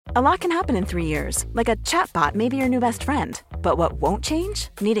A lot can happen in 3 years, like a chatbot may be your new best friend. But what won't change?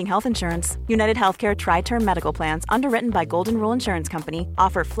 Needing health insurance. United Healthcare Tri-Term Medical Plans, underwritten by Golden Rule Insurance Company,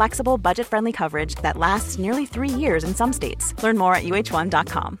 offer flexible, budget-friendly coverage that lasts nearly 3 years in some states. Learn more at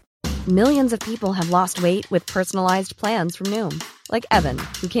uh1.com. Millions of people have lost weight with personalized plans from Noom. Like Evan,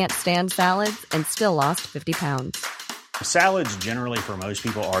 who can't stand salads and still lost 50 pounds. Salads generally for most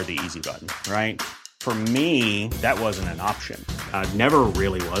people are the easy button, right? For me, that wasn't an option. I never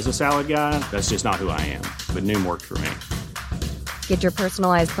really was a salad guy. That's just not who I am. But Noom worked for me. Get your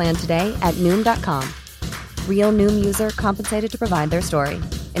personalized plan today at Noom.com. Real Noom user compensated to provide their story.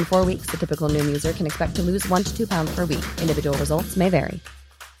 In 4 weeks, the typical Noom user can expect to lose 1 to 2 pounds per week. Individual results may vary.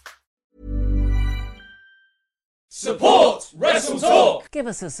 Support Wrestle Talk! Give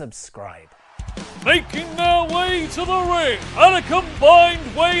us a subscribe. Making their way to the ring at a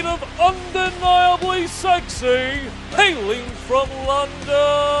combined weight of undeniably sexy, hailing from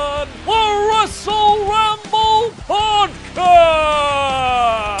London, the Wrestle Ramble Podcast!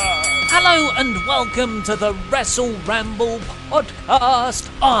 Hello and welcome to the Wrestle Ramble Podcast.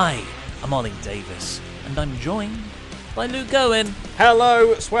 I am Ollie Davis and I'm joined by Luke Owen.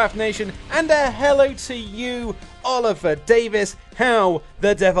 Hello, Swaff Nation, and a hello to you, Oliver Davis. How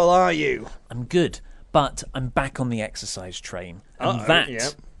the devil are you? I'm good, but I'm back on the exercise train, and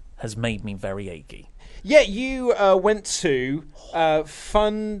that has made me very achy. Yeah, you went to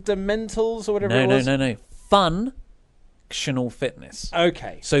Fundamentals or whatever it was? No. Functional fitness.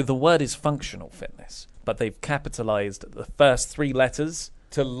 Okay. So the word is functional fitness, but they've capitalized the first 3 letters.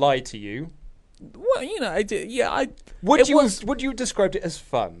 To lie to you. Well, you know, I did. Yeah, Would you describe it as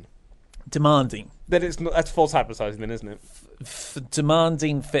fun? Demanding. That's false advertising, then, isn't it?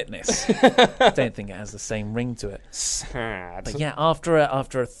 Demanding fitness. I don't think it has the same ring to it. Sad. But yeah, after a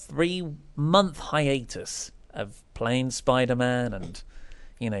 3-month hiatus of playing Spider-Man and,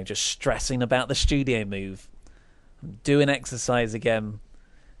 you know, just stressing about the studio move, doing exercise again.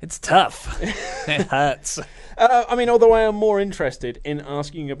 It's tough. It hurts. I mean, although I am more interested in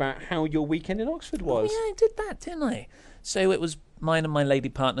asking about how your weekend in Oxford was. Oh, yeah, I did that, didn't I? So it was mine and my lady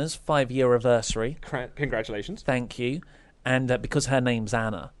partner's 5-year anniversary. Congratulations. Thank you. And because her name's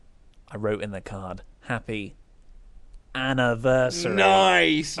Anna, I wrote in the card, happy anniversary.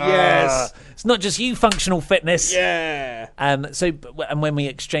 Nice, yes. It's not just you, functional fitness. Yeah. And when we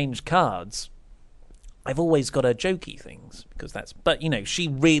exchange cards, I've always got her jokey things but you know, she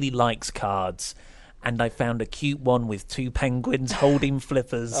really likes cards, and I found a cute one with 2 penguins holding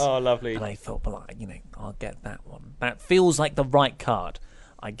flippers. Oh, lovely. And I thought, well, you know, I'll get that one. That feels like the right card.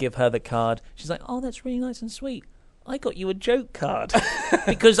 I give her the card. She's like, oh, that's really nice and sweet. I got you a joke card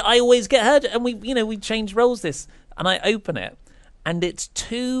because I always get her, and we change roles this, and I open it, and it's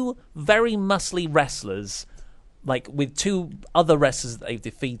 2 very muscly wrestlers, like with 2 other wrestlers that they've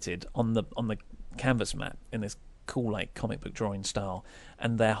defeated on the canvas mat in this cool like comic book drawing style,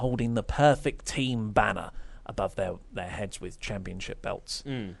 and they're holding the perfect team banner above their heads with championship belts.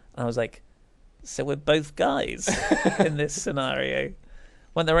 And I was like, so we're both guys in this scenario.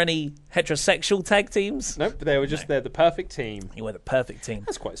 Weren't there any heterosexual tag teams? Nope, they were just they're the perfect team. You were the perfect team.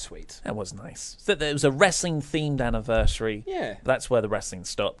 That's quite sweet. That was nice. So there was a wrestling-themed anniversary. Yeah. That's where the wrestling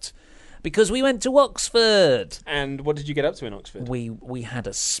stopped. Because we went to Oxford. And what did you get up to in Oxford? We had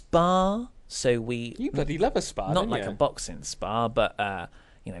a spa. So You bloody love a spa, not don't like you? a boxing spa, but got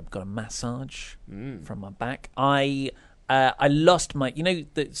a massage from my back. I lost my,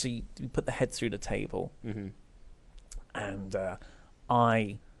 so you put the head through the table, and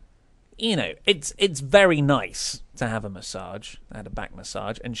it's very nice to have a massage. I had a back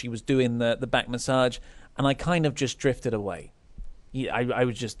massage, and she was doing the back massage, and I kind of just drifted away. Yeah, I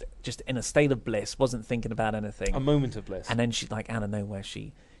was just in a state of bliss, wasn't thinking about anything. A moment of bliss. And then she, like, out of nowhere,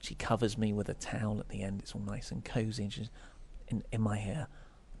 she covers me with a towel at the end. It's all nice and cozy. And she's in my hair.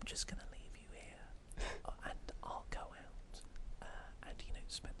 I'm just going to leave you here. And I'll go out. And,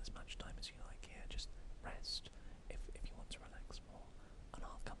 spend as much time as you like here. Just rest if you want to relax more. And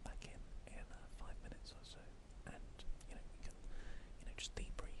I'll come back in 5 minutes or so. And, we can, just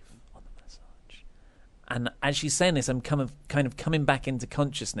debrief on the massage. And as she's saying this, I'm kind of coming back into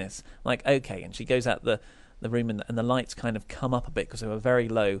consciousness. Like, okay. And she goes out the room, and the lights kind of come up a bit because they were very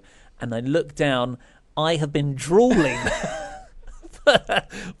low. And I look down. I have been drooling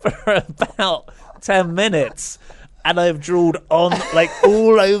for about 10 minutes. And I've drooled on, like,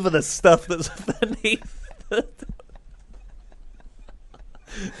 all over the stuff that's beneath.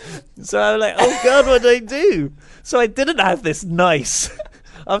 So I'm like, oh, God, what do I do? So I didn't have this nice...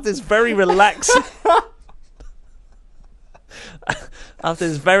 After this very relaxing... After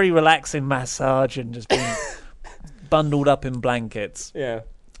this very relaxing massage and just being bundled up in blankets, yeah,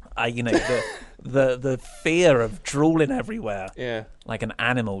 The fear of drooling everywhere. Yeah. Like an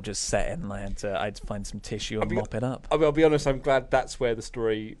animal just set in. I had to find some tissue and mop it up. I'll be honest, I'm glad that's where the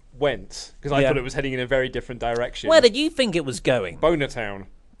story went, because I thought it was heading in a very different direction. Where did you think it was going? Boner Town.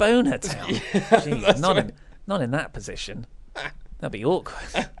 Boner Town. Jeez, not in that position. That'd be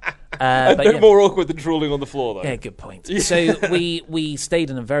awkward. A bit more awkward than drooling on the floor, though. Yeah, good point. So we stayed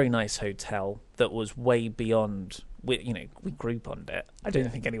in a very nice hotel that was way beyond. We Grouponed it. I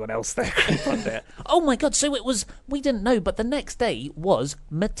don't think anyone else there Grouponed it. Oh my god! So it was. We didn't know, but the next day was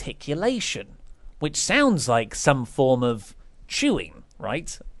meticulation, which sounds like some form of chewing,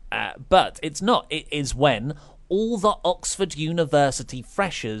 right? But it's not. It is when all the Oxford University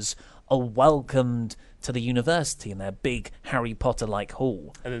freshers are welcomed to the university in their big Harry Potter-like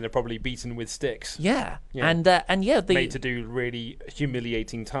hall, and then they're probably beaten with sticks. Yeah. And made to do really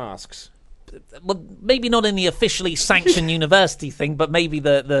humiliating tasks. Well, maybe not in the officially sanctioned university thing, but maybe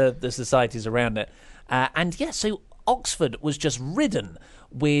the societies around it. So Oxford was just ridden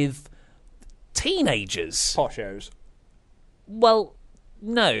with teenagers. Poshos. Well,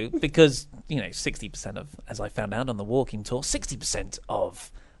 no, because 60% of, as I found out on the walking tour, 60%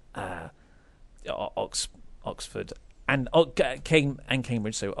 of Oxford and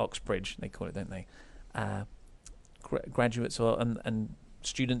Cambridge, so Oxbridge they call it, don't they? Graduates and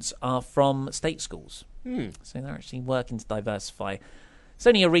students are from state schools, so they're actually working to diversify. It's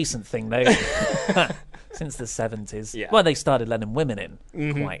only a recent thing, though, since the 70s. Yeah. Well, they started letting women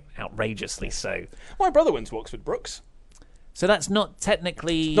in, quite outrageously so. My brother went to Oxford Brookes. So that's not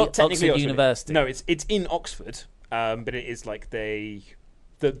technically, Oxford University. No, it's in Oxford, but it is like the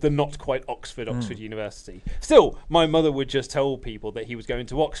not quite Oxford University. Still, my mother would just tell people that he was going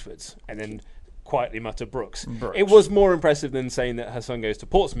to Oxford, and then quietly mutter Brookes. It was more impressive than saying that her son goes to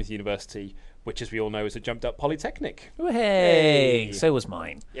Portsmouth University, which, as we all know, is a jumped-up polytechnic. Hey, so was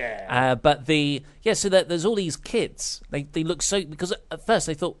mine. Yeah. So there's all these kids. They look so, because at first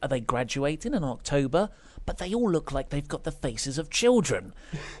they thought, are they graduating in October? But they all look like they've got the faces of children.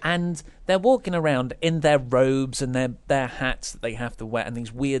 And they're walking around in their robes and their hats that they have to wear and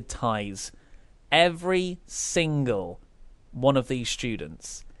these weird ties. Every single one of these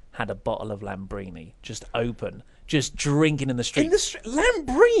students had a bottle of Lambrini just open, just drinking in the street.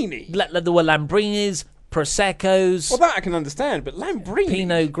 Lambrini? There were Lambrinis, Proseccos. Well, that I can understand, but Lambrini?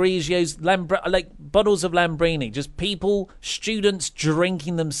 Pinot Grigios, like bottles of Lambrini. Just students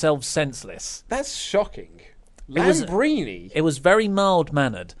drinking themselves senseless. That's shocking. Lambrini? It was very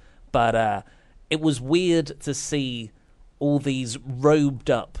mild-mannered, but it was weird to see all these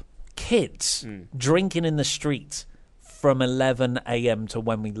robed-up kids drinking in the street from 11 a.m. to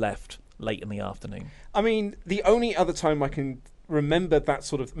when we left late in the afternoon. I mean, the only other time I can remember that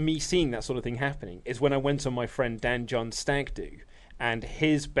sort of me seeing that sort of thing happening is when I went on my friend Dan John's stag do, and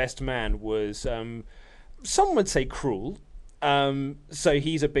his best man was some would say cruel. So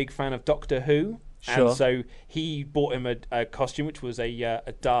he's a big fan of Doctor Who. Sure. And so he bought him a costume, which was a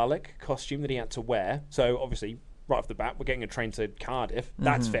Dalek costume that he had to wear. So obviously, right off the bat, we're getting a train to Cardiff.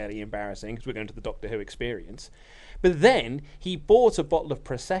 That's fairly embarrassing because we're going to the Doctor Who experience. But then he bought a bottle of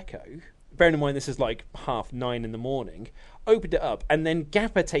Prosecco. Bearing in mind this is like 9:30 in the morning. Opened it up and then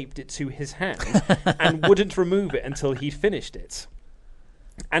gaffer taped it to his hand and wouldn't remove it until he'd finished it.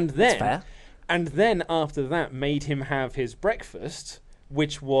 And then, That's fair. And then after that, made him have his breakfast,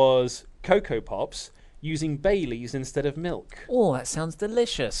 which was Cocoa Pops using Baileys instead of milk. Oh, that sounds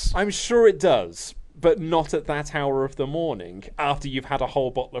delicious. I'm sure it does, but not at that hour of the morning after you've had a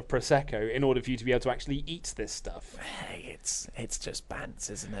whole bottle of Prosecco in order for you to be able to actually eat this stuff. Hey, it's just bants,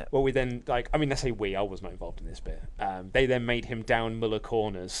 isn't it? Well, we then, I say we, I was not involved in this bit. They then made him down Muller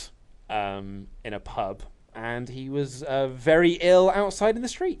Corners in a pub, and he was very ill outside in the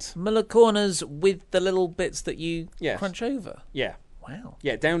street. Muller Corners with the little bits that you crunch over? Yeah. Wow.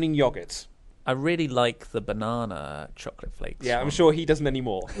 Yeah, downing yoghurt. I really like the banana chocolate flakes. Yeah, I'm sure he doesn't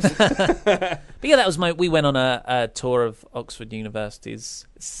anymore. But yeah, that was we went on a tour of Oxford University's,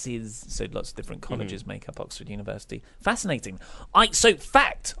 so lots of different colleges make up Oxford University. Fascinating.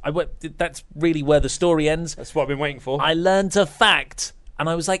 That's really where the story ends. That's what I've been waiting for. I learned a fact, and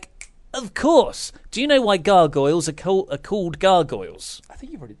I was like, of course. Do you know why gargoyles are called gargoyles? I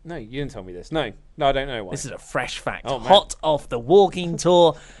think you've already... No, you didn't tell me this. No, I don't know why. This is a fresh fact. Oh, man. Hot off the walking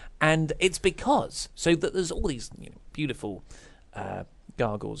tour. And it's because, so that there's all these beautiful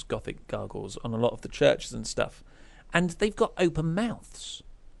gargoyles, Gothic gargoyles, on a lot of the churches and stuff. And they've got open mouths.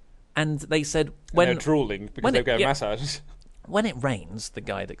 And they said... they're drooling because they've got a massage. When it rains, the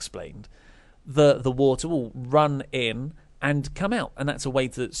guide explained, the water will run in and come out. And that's a way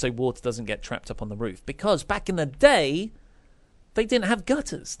so water doesn't get trapped up on the roof. Because back in the day, They didn't have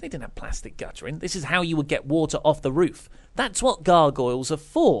gutters. They didn't have plastic guttering. This is how you would get water off the roof. That's what gargoyles are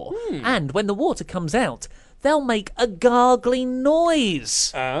for. And when the water comes out, they'll make a gargling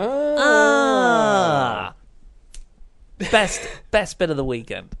noise. Best bit of the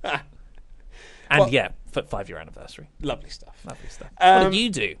weekend. And Well- 5-year anniversary. Lovely stuff. Lovely stuff. What did you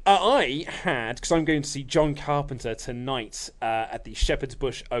do? I had, because I'm going to see John Carpenter tonight at the Shepherd's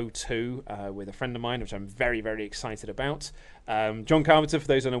Bush O2 with a friend of mine, which I'm very, very excited about. John Carpenter, for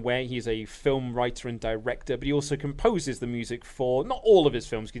those unaware, he's a film writer and director, but he also composes the music for, not all of his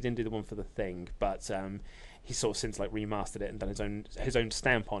films, because he didn't do the one for The Thing, but he's sort of since remastered it and done his own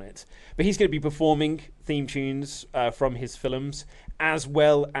stamp on it. But he's going to be performing theme tunes from his films, as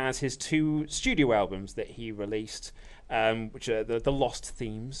well as his 2 studio albums that he released, which are the Lost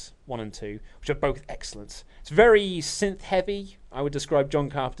Themes 1 and 2, which are both excellent. It's very synth heavy. I would describe John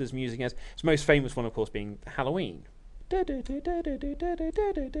Carpenter's music as his most famous one, of course, being Halloween. Yeah.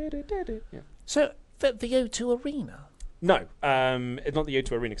 So, the O2 Arena? No, it's not the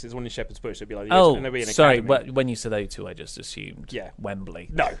O2 Arena because it's one in Shepherd's Bush. It'd be like the O2, and there'd be an sorry. academy. When you said O2, I just assumed Wembley.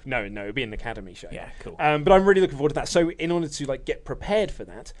 No, it'd be an academy show. Yeah, cool. But I'm really looking forward to that. So in order to get prepared for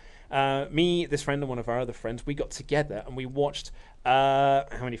that, me, this friend, and one of our other friends, we got together and we watched. How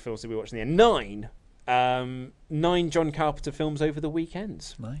many films did we watch in the end? 9. 9 John Carpenter films over the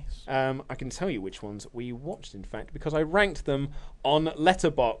weekend. Nice. I can tell you which ones we watched, in fact, because I ranked them on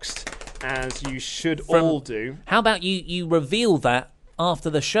Letterboxd, as you should all do. How about you reveal that after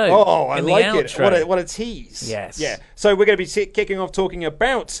the show? Oh, I in like the it. outro? What a tease. Yes. Yeah. So we're going to be kicking off talking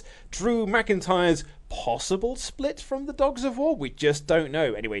about Drew McIntyre's possible split from the Dogs of War. We just don't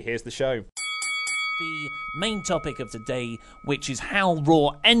know. Anyway, here's the show. The main topic of today, which is how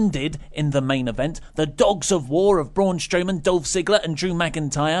Raw ended in the main event. The Dogs of War of Braun Strowman, Dolph Ziggler and Drew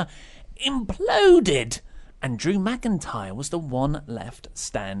McIntyre imploded. And Drew McIntyre was the one left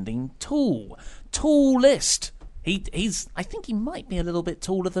standing tall. Tallest. He's. I think he might be a little bit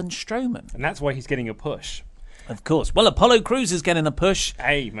taller than Strowman. And that's why he's getting a push. Of course. Well, Apollo Crews is getting a push.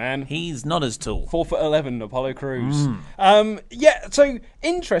 Hey, man. He's not as tall. 4'11", Apollo Crews. So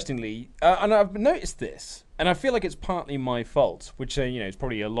interestingly, and I've noticed this, and I feel like it's partly my fault, which is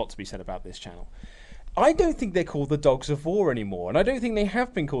probably a lot to be said about this channel. I don't think they're called the Dogs of War anymore, and I don't think they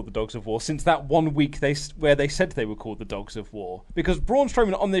have been called the Dogs of War since that 1 week where they said they were called the Dogs of War. Because Braun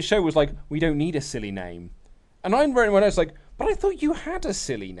Strowman on this show was like, we don't need a silly name. And I read when I was like, but I thought you had a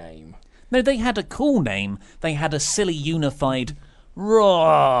silly name. No, they had a cool name. They had a silly unified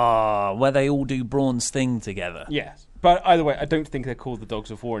Raw, where they all do Braun's thing together. Yes. But either way, I don't think they're called the Dogs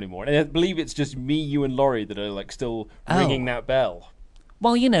of War anymore. And I believe it's just me, you, and Laurie that are still ringing that bell.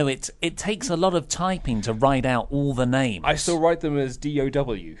 Well, it takes a lot of typing to write out all the names. I still write them as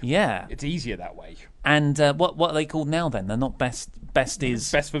DOW. Yeah. It's easier that way. And what are they called now then? They're not best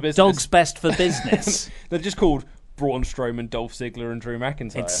is... Best for business. Dogs best for business. They're just called Braun Strowman, Dolph Ziggler, and Drew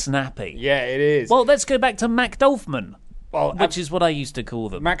McIntyre. It's snappy. Yeah, it is. Well, let's go back to Mac Dolphman. Well, which is what I used to call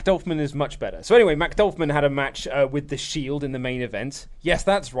them. Mac Dolphman is much better. So anyway, Mac Dolphman had a match with The Shield in the main event. Yes,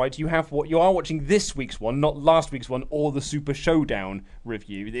 that's right. You are watching this week's one, not last week's one or the Super Showdown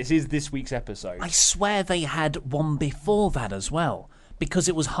review. This is this week's episode. I swear they had one before that as well, because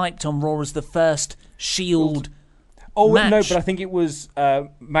it was hyped on Raw as the first Shield match. No, but I think it was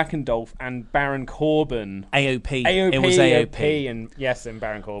McIndolph and Baron Corbin. AOP. It was AOP. And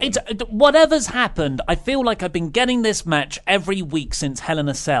Baron Corbin. Whatever's happened, I feel like I've been getting this match every week since Hell in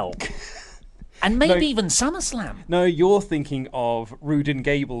a Cell. And maybe even SummerSlam. No, you're thinking of Rude and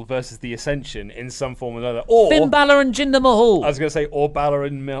Gable versus The Ascension in some form or another. Or Finn Balor and Jinder Mahal. I was going to say, or Balor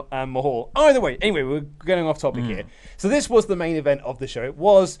and Mahal. Either way, anyway, we're getting off topic here. So this was the main event of the show. It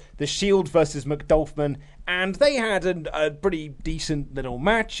was The Shield versus McDolphman, and they had a pretty decent little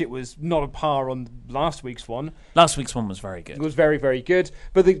match. It was not a par on last week's one. Last week's one was very good. It was very, very good.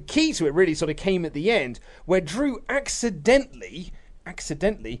 But the key to it really sort of came at the end, where Drew accidentally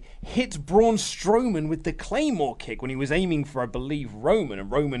hit Braun Strowman with the Claymore kick when he was aiming for, I believe, Roman.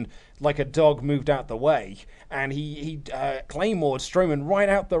 And Roman, like a dog, moved out the way. And he Claymored Strowman right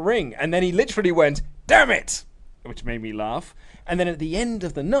out the ring. And then he literally went, "Damn it!" which made me laugh. And then at the end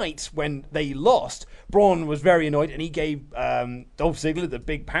of the night, when they lost, Braun was very annoyed, and he gave Dolph Ziggler the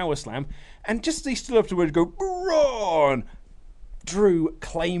big power slam. And just as he stood up to go, "Braun!" Drew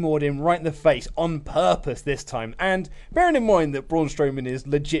Claymored him right in the face on purpose this time. And bearing in mind that Braun Strowman is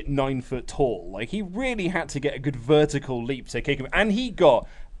legit 9 foot tall, he really had to get a good vertical leap to kick him. And he got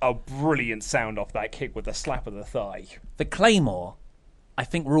a brilliant sound off that kick with a slap of the thigh. The Claymore, I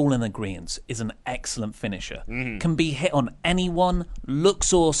think we're all in agreement, is an excellent finisher. Can be hit on anyone,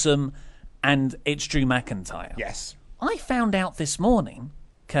 looks awesome, and it's Drew McIntyre. Yes. I found out this morning,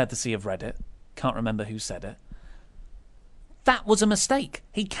 courtesy of Reddit, can't remember who said it, that was a mistake.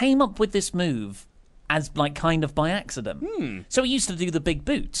 He came up with this move as like kind of by accident. So he used to do the big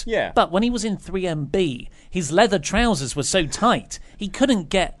boot. Yeah. But when he was in 3MB, his leather trousers were so tight, he couldn't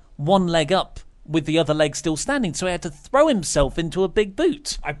get one leg up with the other leg still standing, so he had to throw himself into a big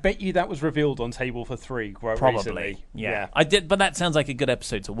boot. I bet you that was revealed on Table for Three quite Probably. recently. Yeah. I did, but that sounds like a good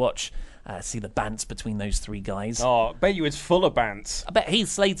episode to watch. See the bants between those three guys. Oh, I bet you it's full of bants. I bet Heath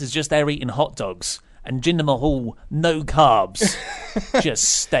Slater's just there eating hot dogs. And Jinder Mahal, no carbs, just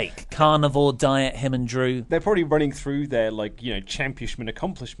steak. Carnivore diet, him and Drew. They're probably running through their, championship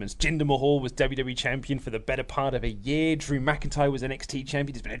accomplishments. Jinder Mahal was WWE champion for the better part of a year. Drew McIntyre was NXT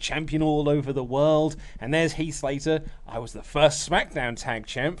champion. He's been a champion all over the world. And there's Heath Slater. I was the first SmackDown tag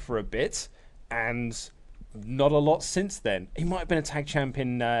champ for a bit. And not a lot since then. He might have been a tag champ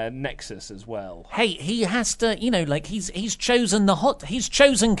in Nexus as well. Hey, he has to, he's chosen he's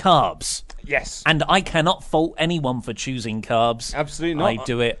chosen carbs. Yes. And I cannot fault anyone for choosing carbs. Absolutely not. I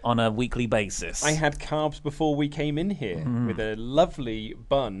do it on a weekly basis. I had carbs before we came in here with a lovely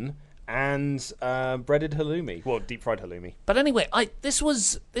bun and breaded halloumi. Well, deep fried halloumi. But anyway, this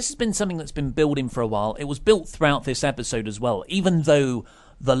has been something that's been building for a while. It was built throughout this episode as well, even though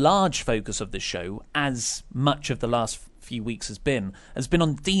the large focus of the show, as much of the last few weeks has been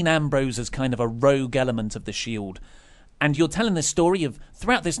on Dean Ambrose as kind of a rogue element of the Shield. And you're telling this story of,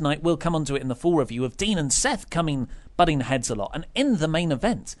 throughout this night, we'll come onto it in the full review, of Dean and Seth butting heads a lot. And in the main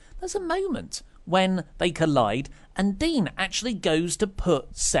event, there's a moment when they collide and Dean actually goes to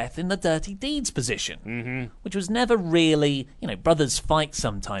put Seth in the dirty deeds position, which was never really, brothers fight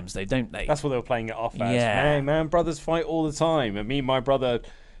sometimes, though, don't they? That's what they were playing it off as. Yeah. Hey, man, brothers fight all the time. And me and my brother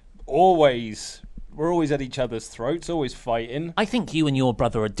we're always at each other's throats, always fighting. I think you and your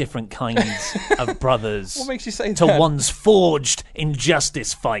brother are different kinds of brothers. What makes you say to that? one's forged in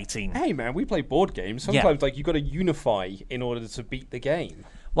justice fighting. Hey, man, we play board games. Sometimes, you've got to unify in order to beat the game.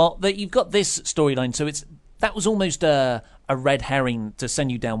 Well, you've got this storyline, so that was almost a red herring to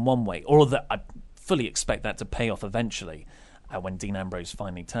send you down one way, or that I fully expect that to pay off eventually when Dean Ambrose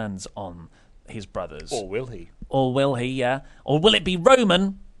finally turns on his brothers. Or will he? Or will he, yeah. Or will it be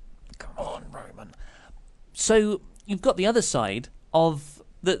Roman? Come on, Roman. So you've got the other side of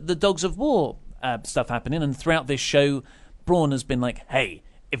the Dogs of War stuff happening, and throughout this show, Braun has been like, hey,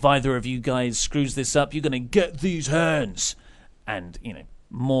 if either of you guys screws this up, you're going to get these hands. And,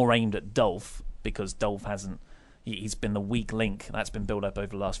 more aimed at Dolph, because Dolph he's been the weak link that's been built up over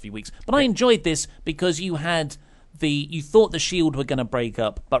the last few weeks. But I enjoyed this because you thought the Shield were going to break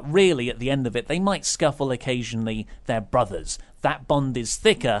up, but really at the end of it, they might scuffle occasionally. They're brothers. That bond is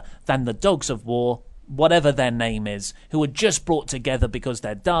thicker than the Dogs of War, whatever their name is, who are just brought together because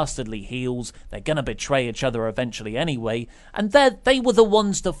they're dastardly heels. They're going to betray each other eventually anyway, and they were the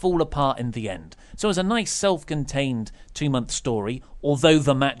ones to fall apart in the end. So it was a nice self-contained 2-month story, although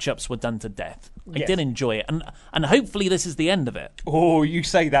the matchups were done to death. I did enjoy it, and hopefully this is the end of it. Oh, you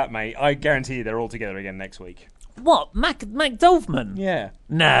say that, mate. I guarantee you they're all together again next week. What? Mac Dolphman? Yeah.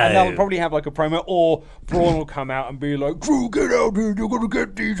 No. And they'll probably have a promo, or Braun will come out and be like, Drew, get out here, you're going to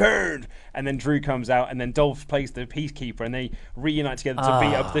get these hands. And then Drew comes out, and then Dolph plays the Peacekeeper, and they reunite together to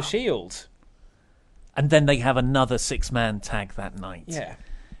beat up the Shield. And then they have another 6-man tag that night. Yeah.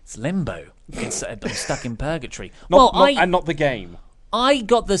 It's limbo. It's I'm stuck in purgatory. And not the game. I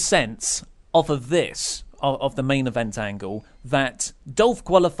got the sense off of this, of the main event angle, that Dolph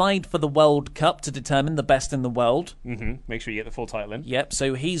qualified for the World Cup to determine the best in the world. Mm-hmm. Make sure you get the full title in. Yep,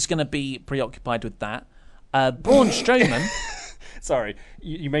 so he's going to be preoccupied with that. Braun Strowman... Sorry,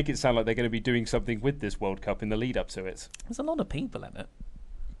 you make it sound like they're going to be doing something with this World Cup in the lead up to it. There's a lot of people in it.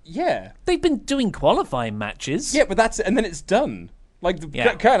 Yeah. They've been doing qualifying matches. Yeah, but and then it's done.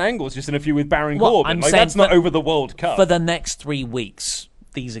 Kurt Angle's just in a few with Baron Well, Corbin. I'm That's saying not over the World Cup. For the next 3 weeks,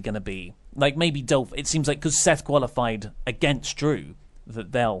 these are going to be... maybe Dolph... It seems like because Seth qualified against Drew,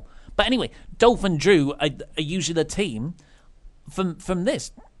 that they'll... But anyway, Dolph and Drew are usually the team from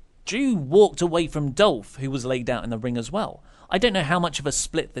this. Drew walked away from Dolph, who was laid out in the ring as well. I don't know how much of a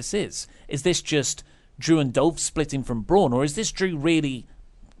split this is. Is this just Drew and Dolph splitting from Braun, or is this Drew really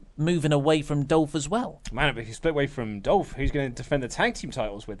moving away from Dolph as well? Man, if he split away from Dolph, who's going to defend the tag team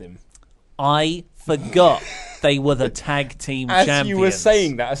titles with him? I forgot they were the tag team champions. As you were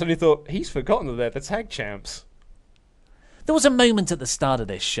saying that, I suddenly thought, he's forgotten that they're the tag champs. There was a moment at the start of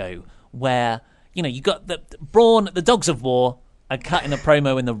this show where, you got the Braun, the Dogs of War, are cutting a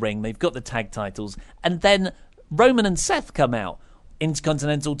promo in the ring. They've got the tag titles. And then Roman and Seth come out.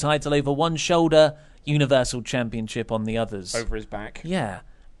 Intercontinental title over one shoulder, Universal Championship on the others. Over his back. Yeah.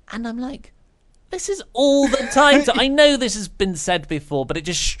 And I'm like, This is all the title. I know this has been said before, but it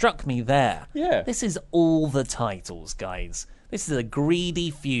just struck me there. Yeah. This is all the titles, guys. This is a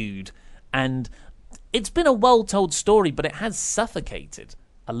greedy feud, and it's been a well-told story, but it has suffocated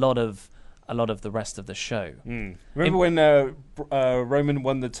a lot of the rest of the show. Remember when Roman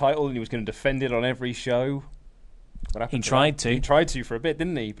won the title and he was going to defend it on every show? What happened? He tried to. He tried to for a bit,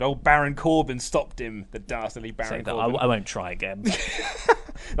 didn't he? But old Baron Corbin stopped him. The dastardly Baron Corbin. I won't try again.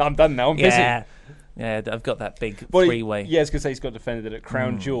 No, I'm done now. I'm busy. Yeah, I've got that big three-way. Yeah, I was going to say he's got defended it at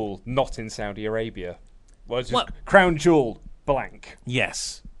Crown Jewel, not in Saudi Arabia. Well, it's just Crown Jewel blank.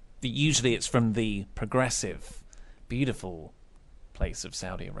 Yes. Usually it's from the progressive, beautiful place of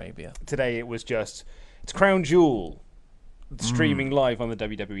Saudi Arabia. Today it's Crown Jewel streaming live on the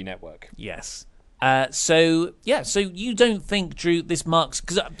WWE Network. Yes. So you don't think, Drew, this marks...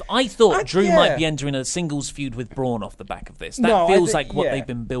 Because I thought Drew might be entering a singles feud with Braun off the back of this. That feels like what they've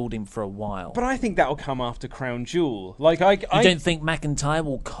been building for a while. But I think that'll come after Crown Jewel. You don't think McIntyre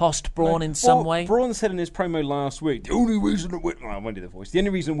will cost Braun in some way? Braun said in his promo last week, the only reason that I won't do the voice. The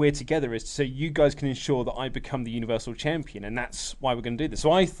only reason we're together is so you guys can ensure that I become the Universal Champion, and that's why we're going to do this.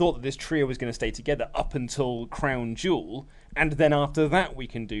 So I thought that this trio was going to stay together up until Crown Jewel, and then after that we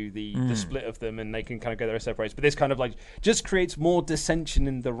can do the split of them and they can kind of go their separate ways. But this kind of just creates more dissension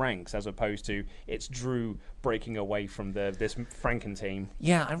in the ranks as opposed to it's Drew breaking away from this Franken team.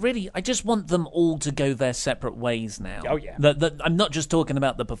 Yeah, I just want them all to go their separate ways now. Oh, yeah. I'm not just talking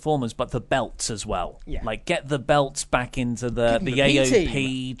about the performers, but the belts as well. Yeah. Get the belts back into the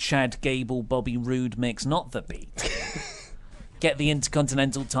AOP, Chad Gable, Bobby Roode mix, not the B. Get the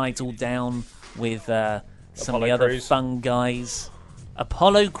Intercontinental title down with... some of the other fun guys.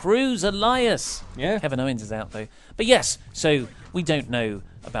 Apollo Crews, Elias. Yeah. Kevin Owens is out, though. But yes, so we don't know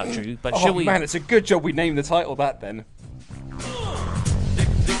about Drew, but shall we... Oh, man, it's a good job we named the title that, then.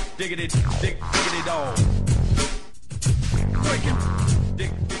 Diggity dog.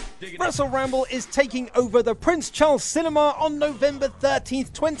 Wrestle Ramble is taking over the Prince Charles Cinema on November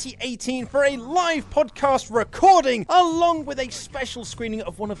 13th, 2018 for a live podcast recording along with a special screening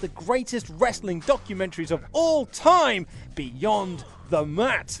of one of the greatest wrestling documentaries of all time, Beyond the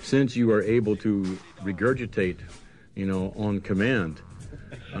Mat. Since you are able to regurgitate, on command,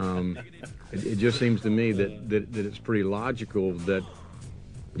 it just seems to me that it's pretty logical that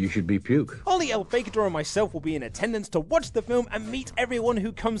you should be puke. Ollie El Fakador and myself will be in attendance to watch the film and meet everyone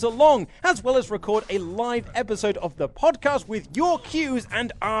who comes along, as well as record a live episode of the podcast with your Qs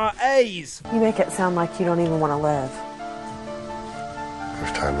and RAs. You make it sound like you don't even want to live.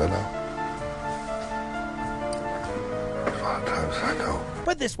 There's times I know. There's a lot of times I know.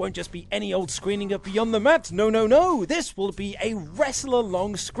 But this won't just be any old screening of Beyond the Mat. No. This will be a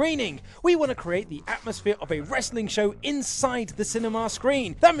wrestle-along screening. We want to create the atmosphere of a wrestling show inside the cinema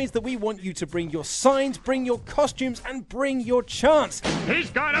screen. That means that we want you to bring your signs, bring your costumes, and bring your chants.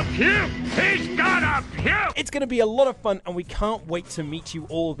 He's got a puke! He's got a puke! It's going to be a lot of fun, and we can't wait to meet you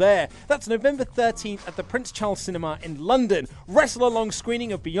all there. That's November 13th at the Prince Charles Cinema in London. Wrestle-along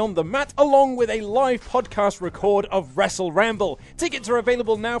screening of Beyond the Mat, along with a live podcast record of Wrestle Ramble. Tickets are available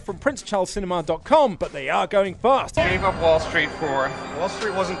now from princecharlescinema.com, but they are going fast. Gave up Wall Street for Wall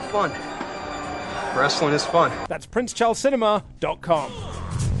Street wasn't fun. Wrestling is fun. That's princecharlescinema.com.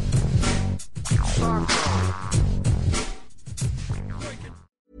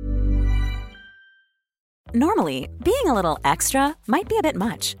 Normally, being a little extra might be a bit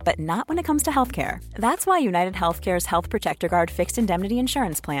much, but not when it comes to healthcare. That's why United Healthcare's Health Protector Guard fixed indemnity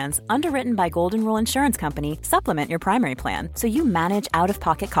insurance plans, underwritten by Golden Rule Insurance Company, supplement your primary plan so you manage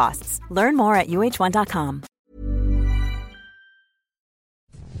out-of-pocket costs. Learn more at uh1.com.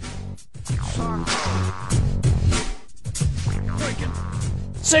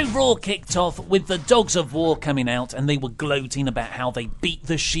 So Raw kicked off with the Dogs of War coming out, and they were gloating about how they beat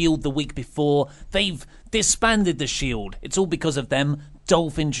the Shield the week before. They've disbanded the Shield. It's all because of them.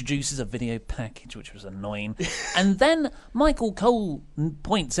 Dolph introduces a video package, which was annoying. And then Michael Cole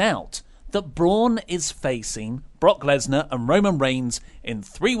points out that Braun is facing Brock Lesnar and Roman Reigns in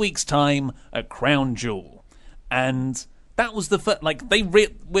 3 weeks' time at Crown Jewel. And that was the first,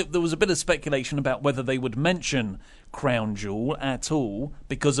 there was a bit of speculation about whether they would mention Crown Jewel at all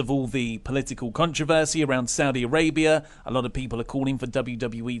because of all the political controversy around Saudi Arabia. A lot of people are calling for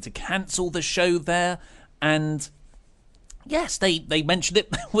WWE to cancel the show there, and Yes, they mentioned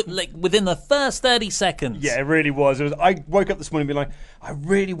it within the first 30 seconds. Yeah, it really was. I woke up this morning being like, I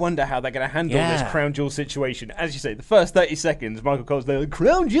really wonder how they're going to handle this Crown Jewel situation. As you say, the first 30 seconds, Michael Cole's there,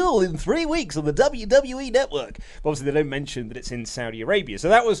 Crown Jewel in 3 weeks on the WWE Network. But obviously, they don't mention that it's in Saudi Arabia. So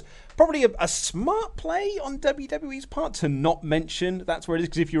that was probably a smart play on WWE's part to not mention that's where it is.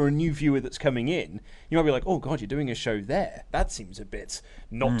 Because if you're a new viewer that's coming in, you might be like, oh, God, you're doing a show there. That seems a bit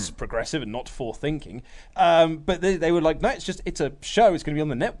not progressive and not forward-thinking. But they were like, no, it's a show. It's going to be on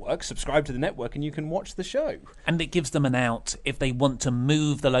the network. Subscribe to the network and you can watch the show. And it gives them an out if they want to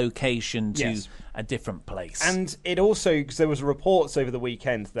move the location to a different place. And it also, because there was reports over the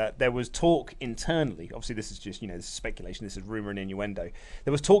weekend that there was talk internally, obviously this is just, this is speculation, this is rumour and innuendo,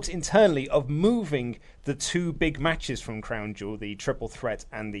 there was talks internally of moving the two big matches from Crown Jewel, the Triple Threat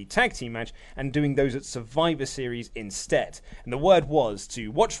and the Tag Team match, and doing those at Survivor Series instead. And the word was to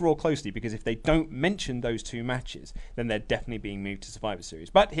watch Raw closely, because if they don't mention those two matches, then they're definitely being moved to Survivor Series.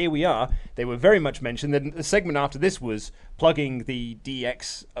 But here we are. They were very much mentioned. Then the segment after this was plugging the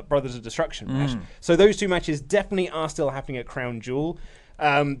DX Brothers of Destruction match. So those two matches definitely are still happening at Crown Jewel.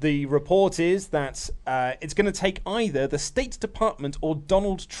 The report is that it's going to take either the State Department or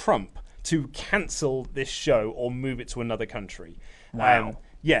Donald Trump to cancel this show or move it to another country. Wow.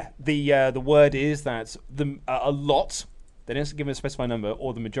 The word is that a lot, they don't give a specified number,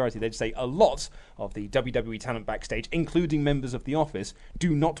 or the majority, they just say a lot of the WWE talent backstage, including members of The Office,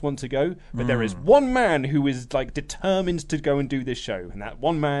 do not want to go, but there is one man who is determined to go and do this show, and that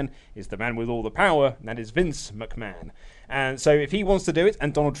one man is the man with all the power, and that is Vince McMahon. And so if he wants to do it,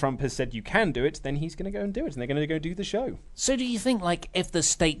 and Donald Trump has said you can do it, then he's going to go and do it, and they're going to go do the show. So do you think, if the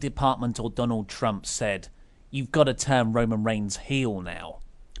State Department or Donald Trump said, you've got to turn Roman Reigns heel now?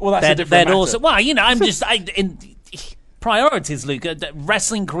 Well, that's a different matter. Also, I'm just... priorities, Luke.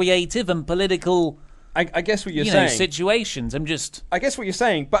 Wrestling creative and political... I guess what you're saying. Situations. I guess what you're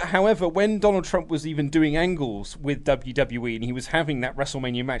saying. But however, when Donald Trump was even doing angles with WWE and he was having that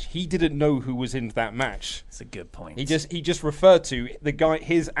WrestleMania match, he didn't know who was in that match. That's a good point. He just referred to the guy,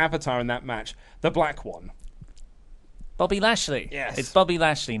 his avatar in that match, the black one. Bobby Lashley. Yes. It's Bobby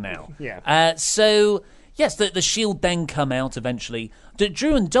Lashley now. Yeah. Yes, the Shield then come out eventually.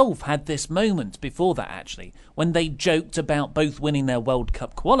 Drew and Dolph had this moment before that, actually, when they joked about both winning their World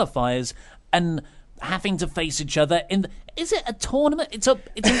Cup qualifiers and having to face each other in... Is it a tournament? It's an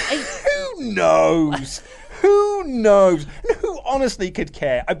 8... Who knows? Who knows? Who honestly could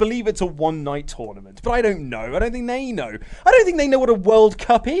care? I believe it's a one-night tournament, but I don't know. I don't think they know. I don't think they know what a World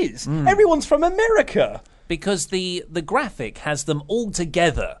Cup is. Everyone's from America. Because the graphic has them all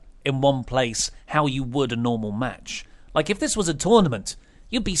together in one place, how you would a normal match. If this was a tournament,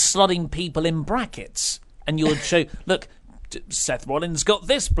 you'd be slotting people in brackets, and you'd show, look, Seth Rollins got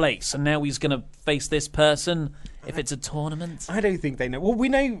this place, and now he's going to face this person. If it's a tournament, I don't think they know. Well, we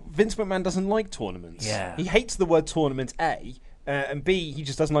know Vince McMahon doesn't like tournaments. Yeah, he hates the word tournament. A. And B, he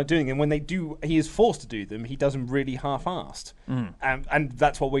just doesn't like doing them. When they do, he is forced to do them. He does them really half-assed. And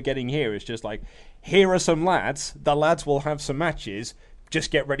that's what we're getting here. It's just here are some lads. The lads will have some matches. Just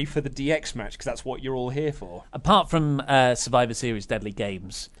get ready for the DX match, because that's what you're all here for. Apart from Survivor Series Deadly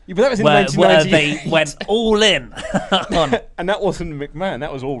Games, but that was in where 1998. they went all in. And that wasn't McMahon,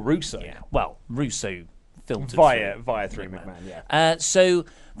 that was all Russo. Yeah, well, Russo filtered via through McMahon,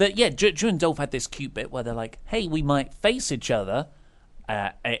 yeah. Drew and Dolph had this cute bit where they're like, hey, we might face each other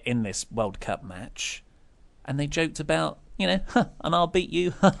in this World Cup match. And they joked about, and I'll beat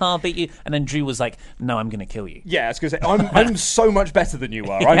you, I'll beat you. And then Drew was like, no, I'm going to kill you. Yeah, I was going to say, I'm so much better than you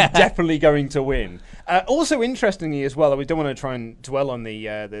are. I'm definitely going to win. Also, interestingly as well, we don't want to try and dwell on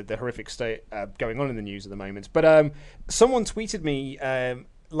the horrific state going on in the news at the moment, but someone tweeted me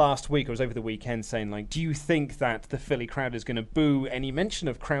last week, or it was over the weekend, saying, do you think that the Philly crowd is going to boo any mention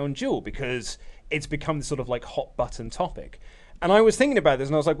of Crown Jewel? Because it's become this sort of hot button topic. And I was thinking about this,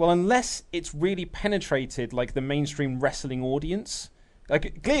 and I was like, well, unless it's really penetrated the mainstream wrestling audience,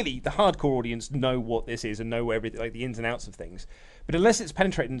 clearly the hardcore audience know what this is and know everything, the ins and outs of things. But unless it's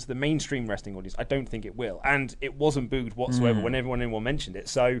penetrated into the mainstream wrestling audience, I don't think it will. And it wasn't booed whatsoever when anyone mentioned it.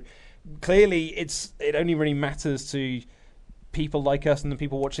 So clearly, it only really matters to people like us and the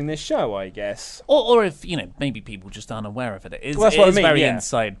people watching this show, I guess. Or if, maybe people just aren't aware of it. It is, well, that's what I mean, very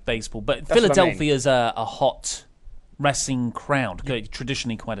inside baseball. But that's Philadelphia's a hot wrestling crowd,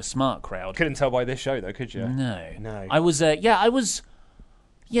 traditionally quite a smart crowd. Couldn't tell by this show, though, could you? No. I was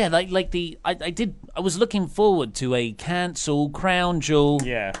looking forward to a cancel Crown Jewel.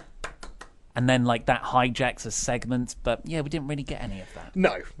 Yeah. and then like that hijacks a segment. But yeah, we didn't really get any of that.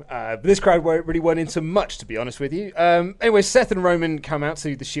 No, but this crowd really weren't into much, to be honest with you. Anyway, Seth and Roman come out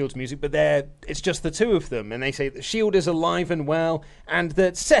to the Shield's music, but it's just the two of them, and they say that Shield is alive and well, and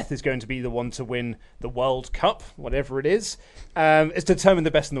that Seth is going to be the one to win the World Cup, whatever it is. It's to determine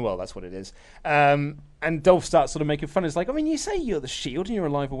the best in the world, that's what it is. And Dolph starts sort of making fun. It's like, I mean, you say you're the Shield and you're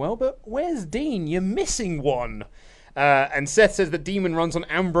alive and well, but where's Dean? You're missing one. And Seth says that Demon runs on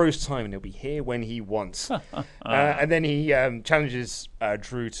Ambrose time and he'll be here when he wants. And then he challenges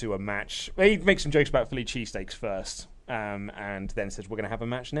Drew to a match. He makes some jokes about Philly cheesesteaks first. And then says, we're going to have a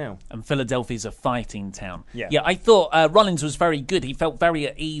match now. And Philadelphia's a fighting town. Yeah, I thought Rollins was very good. He felt very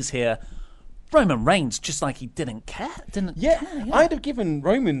at ease here. Roman Reigns, just like he didn't care. I'd have given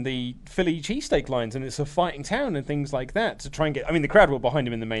Roman the Philly cheesesteak lines, and it's a fighting town and things like that to try and get. I mean, the crowd were behind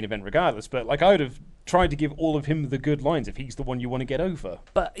him in the main event regardless, but like I would have tried to give all of him the good lines if he's the one you want to get over.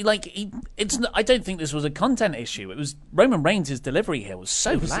 But like, I don't think this was a content issue. It was Roman Reigns' delivery here was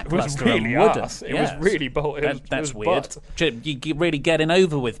so lackluster really and wooden. It was really bold. That's weird. You're really getting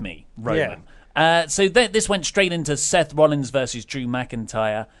over with me, Roman. Yeah. So this went straight into Seth Rollins versus Drew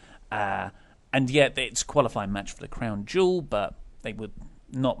McIntyre. And yet it's a qualifying match for the Crown Jewel, but they were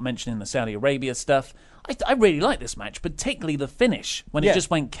not mentioning the Saudi Arabia stuff. I really like this match, particularly the finish, when it just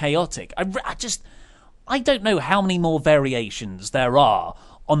went chaotic. I don't know how many more variations there are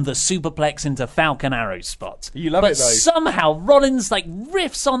on the superplex into Falcon Arrow spot. You love it, though. But somehow Rollins like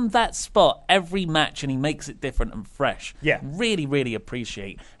riffs on that spot every match and he makes it different and fresh. Yeah. Really, really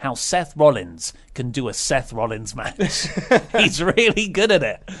appreciate how Seth Rollins can do a Seth Rollins match. He's really good at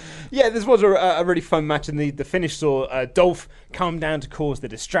it. Yeah, this was a really fun match, and the finish saw Dolph come down to cause the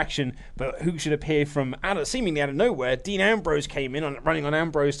distraction, but who should appear from seemingly out of nowhere? Dean Ambrose came in, running on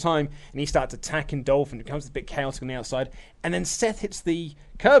Ambrose time, and he starts attacking Dolph, and it becomes a bit chaotic on the outside, and then Seth hits the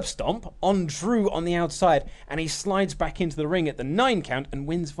curb stomp on Drew on the outside, and he slides back into the ring at the 9 count and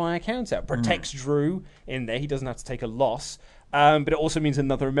wins via countout. Protects Drew in there. He doesn't have to take a loss. But it also means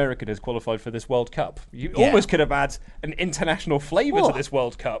another American has qualified for this World Cup. You almost could have had an international flavour to this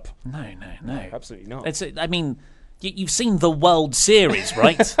World Cup. No. Absolutely not. I mean, you've seen the World Series,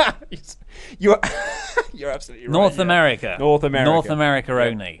 right? You're absolutely right. North America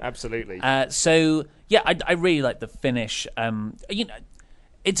only. Absolutely. So, yeah, I really like the finish.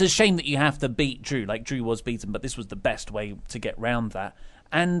 It's a shame that you have to beat Drew. Like, Drew was beaten, but this was the best way to get round that.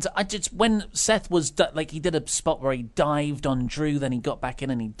 And when Seth was, he did a spot where he dived on Drew, then he got back in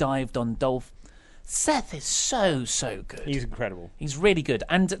and he dived on Dolph. Seth is so good. He's incredible. He's really good.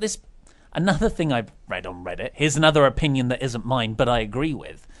 And another thing I've read on Reddit, here's another opinion that isn't mine, but I agree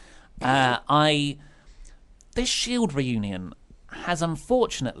with. This Shield reunion has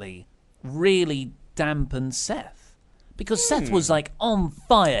unfortunately really dampened Seth. Because Seth was on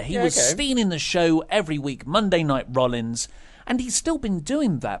fire. He was stealing the show every week, Monday Night Rollins. And he's still been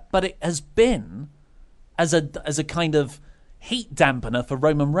doing that, but it has been as a kind of heat dampener for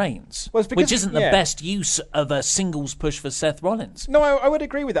Roman Reigns, which isn't the best use of a singles push for Seth Rollins. No, I would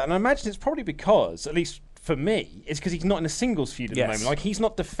agree with that, and I imagine it's probably because, at least for me, it's because he's not in a singles feud at the moment. Like, he's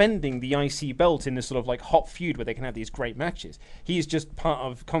not defending the IC belt in this sort of hot feud where they can have these great matches. He's just part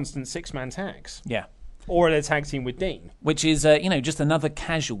of constant 6-man tags. Yeah. Or a tag team with Dean. Which is, just another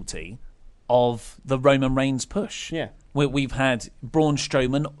casualty of the Roman Reigns push. Yeah. We've had Braun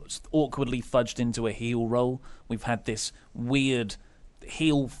Strowman awkwardly fudged into a heel role. We've had this weird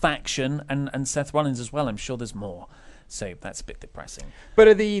heel faction, and Seth Rollins as well. I'm sure there's more. So that's a bit depressing.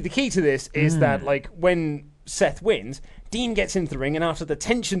 But the key to this is that, when Seth wins, Dean gets into the ring, and after the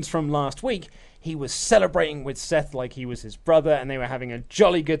tensions from last week, he was celebrating with Seth like he was his brother, and they were having a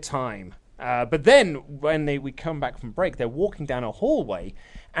jolly good time. But then, when we come back from break, they're walking down a hallway,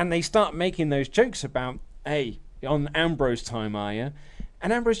 and they start making those jokes about, hey, on Ambrose time, are you?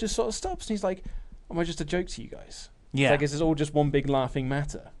 And Ambrose just sort of stops, and he's like, am I just a joke to you guys? Yeah. It's all just one big laughing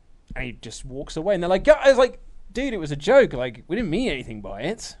matter. And he just walks away, and they're like, I was like, dude, it was a joke. Like, we didn't mean anything by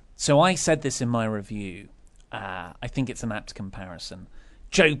it. So I said this in my review. I think it's an apt comparison.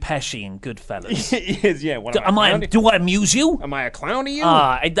 Joe Pesci in Goodfellas. He is, yeah. Do I amuse you? Am I a clown to you?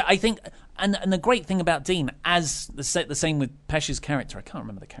 I think, and the great thing about Dean, as the same with Pesci's character, I can't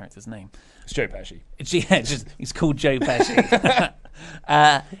remember the character's name. It's Joe Pesci. He's called Joe Pesci.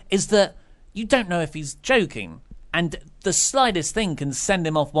 Is that you don't know if he's joking, and the slightest thing can send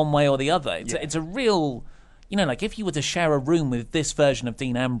him off one way or the other. It's a real, if you were to share a room with this version of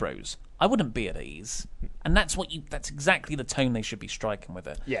Dean Ambrose, I wouldn't be at ease. And that's exactly the tone they should be striking with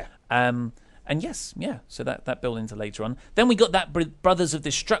it. Yeah. And yes, so that built into later on. Then we got that Brothers of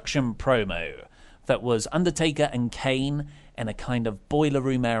Destruction promo that was Undertaker and Kane in a kind of boiler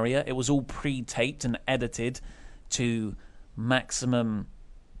room area. It was all pre-taped and edited to maximum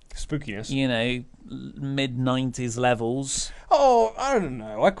spookiness, mid-90s levels. Oh, I don't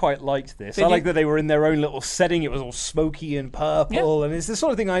know. I quite liked this. I like that they were in their own little setting. It was all smoky and purple, and it's the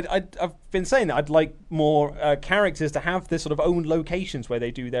sort of thing I've been saying that I'd like more characters to have this sort of own locations where they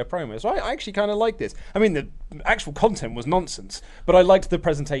do their promos. So I actually kind of like this. I mean, the actual content was nonsense, but I liked the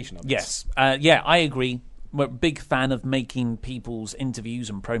presentation of it. Yes. I agree. We're a big fan of making people's interviews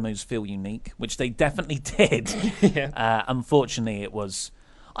and promos feel unique, which they definitely did. Unfortunately, it was...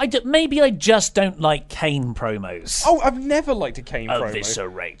 maybe I just don't like Kane promos. Oh, I've never liked a Kane promo.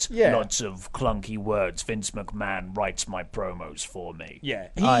 Eviscerate. Lots of clunky words. Vince McMahon writes my promos for me. Yeah.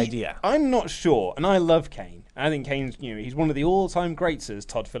 I'm not sure, and I love Kane. I think Kane's, he's one of the all-time greats, as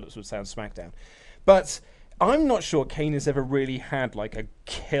Todd Phillips would say on SmackDown. But I'm not sure Kane has ever really had like a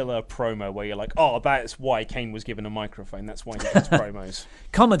killer promo where you're like, oh, that's why Kane was given a microphone. That's why he does promos.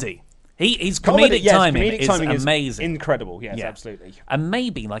 Comedy. His comedic timing is amazing. Incredible, yes, absolutely. And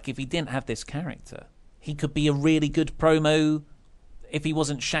maybe, if he didn't have this character, he could be a really good promo if he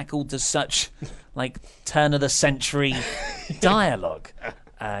wasn't shackled to such, turn-of-the-century dialogue.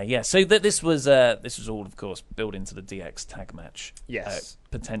 So this was all, of course, built into the DX tag match. Yes.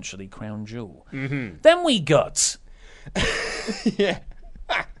 Potentially crown jewel. Mm-hmm. Then we got...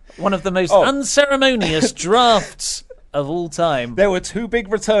 one of the most unceremonious drafts of all time. There were two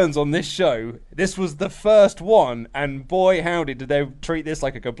big returns on this show. This was the first one, and boy howdy did they treat this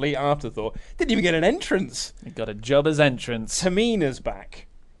like a complete afterthought. Didn't even get an entrance. He got a job as entrance. Tamina's back.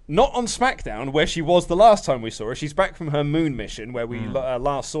 Not on SmackDown, where she was the last time we saw her. She's back from her moon mission, where we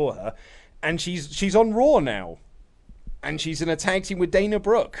last saw her, and she's on Raw now. And she's in a tag team with Dana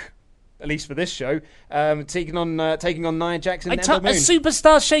Brooke. At least for this show, taking on Nia Jax and Ember Moon. A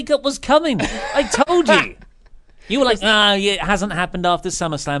superstar shake-up was coming. I told you. You were like, it hasn't happened after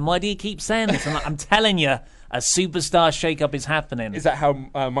SummerSlam. Why do you keep saying this? I'm telling you, a superstar shake-up is happening. Is that how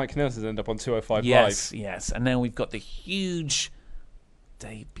Mike Kanellis has ended up on 205 Live? Yes. And now we've got the huge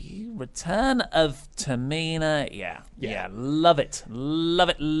debut return of Tamina. Yeah. Love it.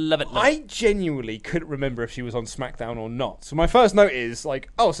 I genuinely couldn't remember if she was on SmackDown or not. So my first note is so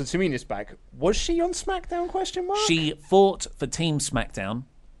Tamina's back. Was she on SmackDown? ? She fought for Team SmackDown.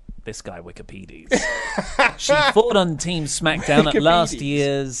 This guy Wikipedia's. She fought on Team SmackDown at last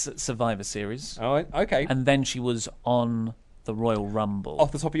year's Survivor Series. Oh, okay. And then she was on the Royal Rumble.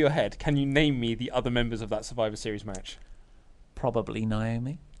 Off the top of your head, can you name me the other members of that Survivor Series match? Probably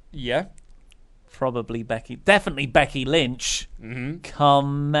Naomi. Yeah. Probably Becky. Definitely Becky Lynch. Mm-hmm.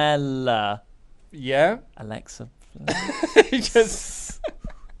 Carmella. Yeah. Alexa.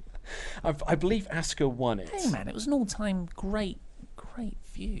 I believe Asuka won it. Hey, man, it was an all-time great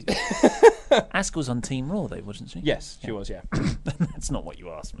feud. Asuka was on Team Raw, though, wasn't she? Yes, she was, yeah. That's not what you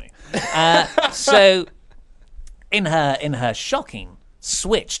asked me. So, in her shocking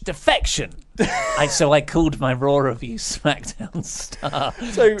switch defection, I called my Raw review SmackDown star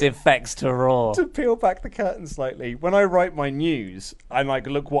defects to Raw. To peel back the curtain slightly, when I write my news, I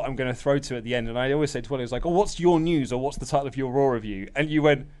look what I'm going to throw to at the end, and I always say to Willie, it's what's your news, or what's the title of your Raw review? And you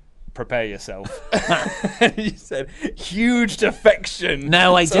went, prepare yourself. And you said, huge defection.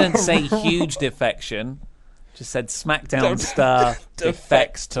 No, I didn't say huge defection. Just said SmackDown star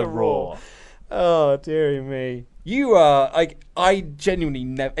defects to Raw. Oh, dearie me. You are, I genuinely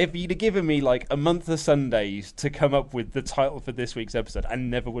never, if you'd have given me a month of Sundays to come up with the title for this week's episode, I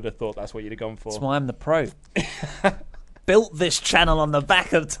never would have thought that's what you'd have gone for. That's why I'm the pro. Built this channel on the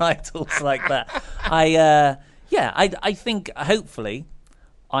back of titles like that. I think, hopefully,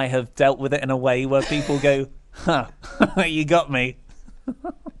 I have dealt with it in a way where people go, you got me.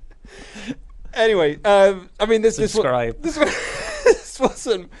 Anyway, this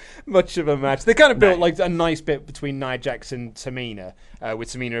wasn't much of a match. They kind of built a nice bit between Nia Jax and Tamina, with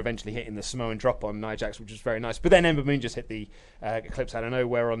Tamina eventually hitting the Samoan drop on Nia Jax, which was very nice. But then Ember Moon just hit the Eclipse out of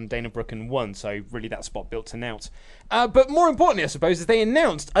nowhere on Dana Brooke and won, so really that spot built to Nout. But more importantly, I suppose, is they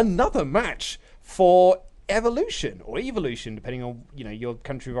announced another match for Evolution, or Evolution, depending on your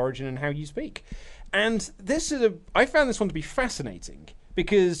country of origin and how you speak. And I found this one to be fascinating,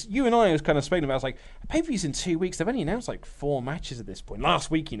 because you and I was kind of speaking about, pay-per-views in 2 weeks, they've only announced 4 matches at this point. Last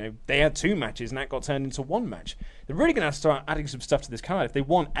week, they had 2 matches and that got turned into 1 match. They're really going to have to start adding some stuff to this card if they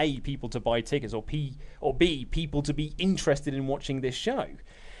want A, people to buy tickets, or B, people to be interested in watching this show.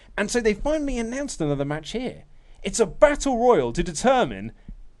 And so they finally announced another match here. It's a battle royal to determine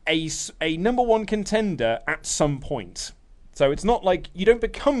a number 1 contender at some point. So it's not you don't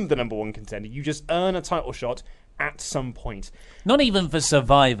become the number 1 contender, you just earn a title shot at some point. Not even for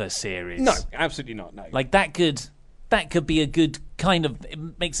Survivor Series. No, absolutely not. No. Like that could be a good kind of.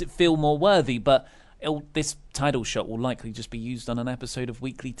 It makes it feel more worthy, but this title shot will likely just be used on an episode of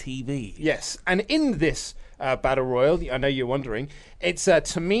weekly TV. Yes, and in this Battle Royal, I know you're wondering, it's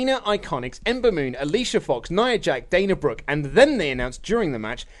Tamina, Iconics, Ember Moon, Alicia Fox, Nia Jax, Dana Brooke, and then they announced during the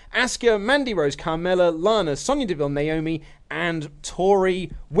match, Asuka, Mandy Rose, Carmella, Lana, Sonya Deville, Naomi, and Tori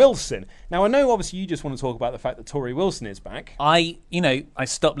Wilson. Now, I know obviously you just want to talk about the fact that Tori Wilson is back. I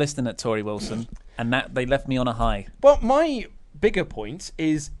stopped listening at Tori Wilson, and that they left me on a high. Well, my bigger point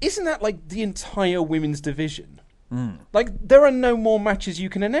isn't that like the entire women's division? Like, there are no more matches you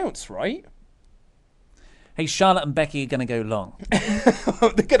can announce, right? Hey, Charlotte and Becky are going to go long.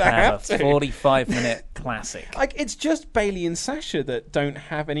 They're going to have a to. 45-minute classic. Like, it's just Bayley and Sasha that don't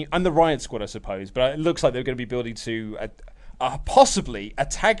have any, and the Riot Squad, I suppose. But it looks like they're going to be building to possibly a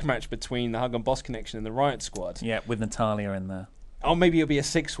tag match between the Hug and Boss Connection and the Riot Squad. Yeah, with Natalya in there. Oh, maybe it'll be a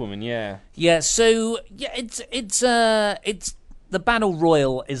 6-woman. Yeah. Yeah. So yeah, it's the Battle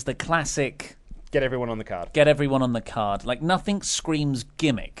Royal is the classic. Get everyone on the card. Get everyone on the card. Like nothing screams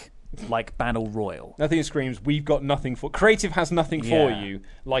gimmick like Battle Royal. Nothing screams, we've got nothing for... Creative has nothing for you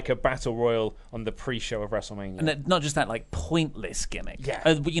like a Battle Royal on the pre-show of WrestleMania. And not just that, like, pointless gimmick. Yeah.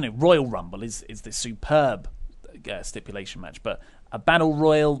 Royal Rumble is this superb stipulation match, but a Battle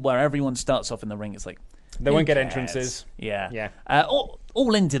Royal where everyone starts off in the ring, it's like... They won't get entrances. Yeah.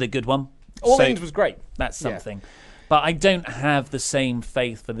 All In did a good one. All In was great. That's something. Yeah. But I don't have the same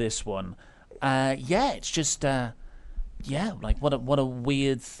faith for this one. It's just... like what a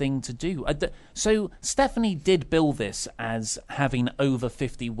weird thing to do. So Stephanie did bill this as having over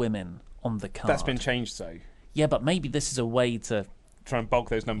 50 women on the card. That's been changed, though. Yeah, but maybe this is a way to try and bulk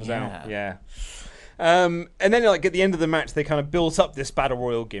those numbers out. Yeah. And then, like at the end of the match, they kind of built up this Battle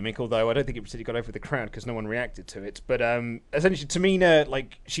Royal gimmick. Although I don't think it particularly got over with the crowd because no one reacted to it. But essentially, Tamina,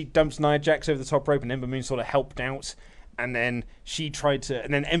 like she dumps Nia Jax over the top rope, and Ember Moon sort of helped out. And then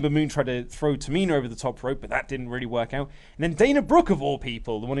Ember Moon tried to throw Tamina over the top rope, but that didn't really work out. And then Dana Brooke, of all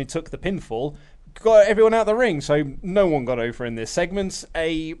people, the one who took the pinfall, got everyone out of the ring. So no one got over in this segment.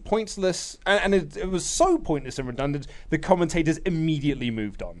 A pointless, and it was so pointless and redundant, the commentators immediately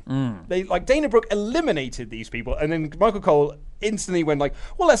moved on. Dana Brooke eliminated these people, and then Michael Cole instantly went like,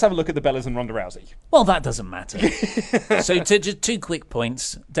 well, let's have a look at the Bellas and Ronda Rousey. Well, that doesn't matter. So just 2 quick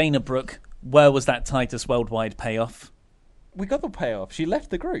points. Dana Brooke, where was that Titus Worldwide payoff? We got the payoff. She left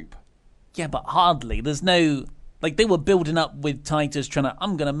the group. Yeah, but hardly. There's no... Like, they were building up with Titus trying to,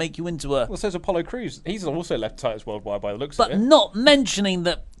 I'm going to make you into a... Well, so's Apollo Crews. He's also left Titus Worldwide by the looks of it. But not mentioning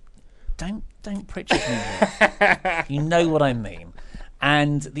that... Don't Pritchard me here. You know what I mean.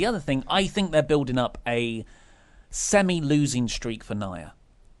 And the other thing, I think they're building up a semi-losing streak for Nia.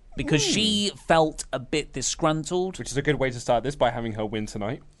 Because she felt a bit disgruntled. Which is a good way to start this, by having her win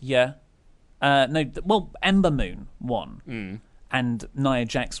tonight. Yeah. Ember Moon won. And Nia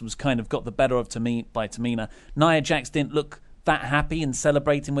Jax was kind of got the better of by Tamina. Nia Jax didn't look that happy and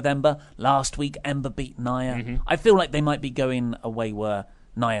celebrating with Ember. Last week, Ember beat Nia. I feel like they might be going a way where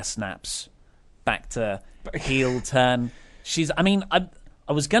Nia snaps back to heel turn. I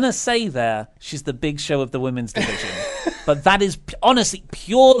was going to say there, she's the Big Show of the women's division. But that is honestly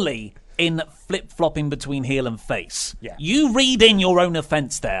purely... in flip-flopping between heel and face. Yeah. You read in your own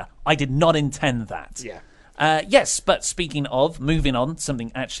offence there. I did not intend that. Yeah. Yes, but speaking of, moving on,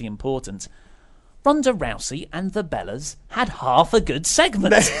 something actually important, Ronda Rousey and the Bellas had half a good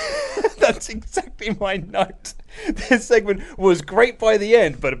segment. That's exactly my note. This segment was great by the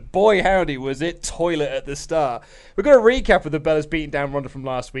end, but boy howdy was it toilet at the start. We've got a recap of the Bellas beating down Ronda from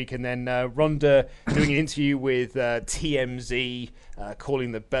last week, and then Ronda doing an interview with TMZ,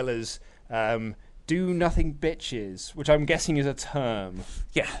 calling the Bellas do nothing bitches, which I'm guessing is a term.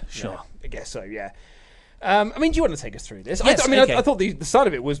 Yeah, sure. Yeah, I guess so, yeah. Do you want to take us through this? Yes, I thought the start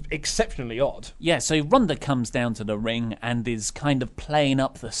of it was exceptionally odd. Yeah, so Ronda comes down to the ring and is kind of playing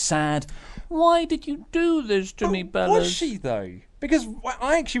up the sad, why did you do this to me, Bellas? Was she, though? Because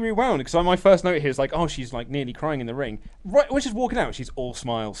I actually rewound, because my first note here is like, she's like nearly crying in the ring. Right when she's walking out, she's all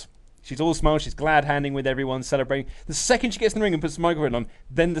smiles. She's glad-handing with everyone, celebrating. The second she gets in the ring and puts the microphone on,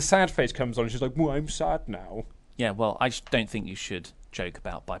 then the sad face comes on, and she's like, well, I'm sad now. Yeah, well, I don't think you should joke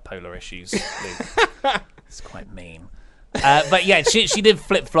about bipolar issues, Luke. It's quite mean. But yeah, she did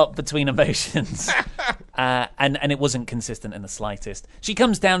flip-flop between emotions. And it wasn't consistent in the slightest. She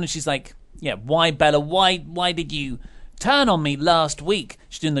comes down and she's like, yeah, why, Bella? Why did you turn on me last week?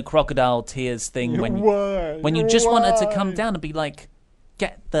 She's doing the crocodile tears thing when you just want her to come down and be like,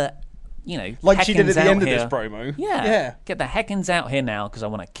 get the... like she did at the end of this promo. Yeah. Get the heckins out here now because I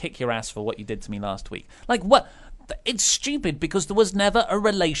want to kick your ass for what you did to me last week. Like, what? it's stupid because there was never a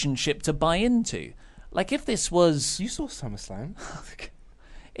relationship to buy into. Like, if this was... You saw SummerSlam.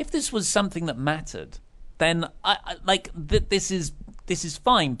 If this was something that mattered, then this is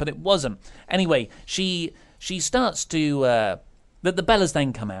fine, but it wasn't. Anyway, she starts to... the Bellas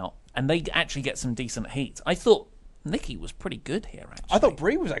then come out, and they actually get some decent heat. I thought Nikki was pretty good here, actually. I thought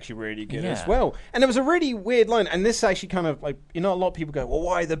Brie was actually really good as well. And there was a really weird line, and this actually kind of, like, you know, a lot of people go, well,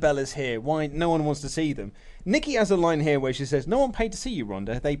 why are the Bellas here? Why no one wants to see them? Nikki has a line here where she says, no one paid to see you,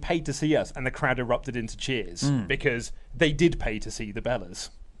 Ronda. They paid to see us. And the crowd erupted into cheers because they did pay to see the Bellas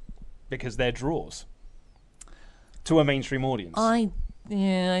because they're draws to a mainstream audience.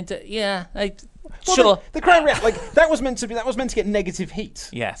 Sure. The crowd react like that was meant to get negative heat.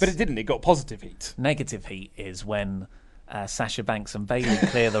 Yes, but it didn't. It got positive heat. Negative heat is when Sasha Banks and Bayley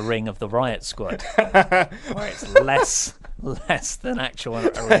clear the ring of the Riot Squad, where it's less than actual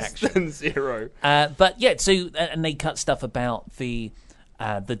reaction, less than zero. But yeah, so and they cut stuff about the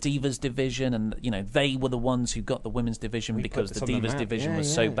Divas division, and you know they were the ones who got the women's division because the Divas division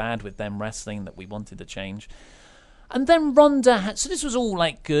was so bad with them wrestling that we wanted to change. And then Ronda so this was all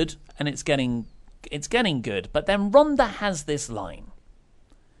like good, and it's getting good. But then Ronda has this line: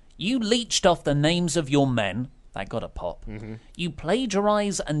 "You leached off the names of your men." That got a pop. Mm-hmm. "You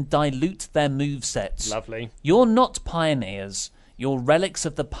plagiarize and dilute their movesets. Lovely. You're not pioneers. You're relics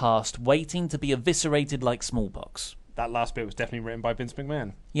of the past, waiting to be eviscerated like smallpox." That last bit was definitely written by Vince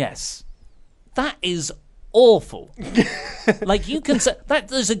McMahon. Yes, that is awful. Like you can say that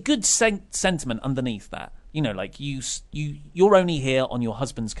there's a good sentiment underneath that. You know, like you're only here on your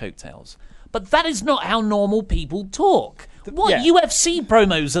husband's coattails. But that is not how normal people talk. What UFC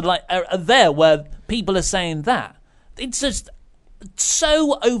promos are there where people are saying that? It's just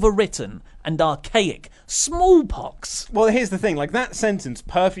so overwritten and archaic. Smallpox. Well, here's the thing. Like, that sentence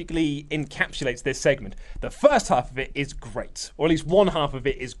perfectly encapsulates this segment. The first half of it is great, or at least one half of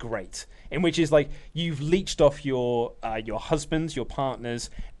it is great, in which is like you've leached off your husbands, your partners,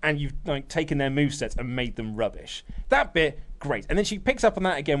 and you've like taken their movesets and made them rubbish. That bit, great. And then she picks up on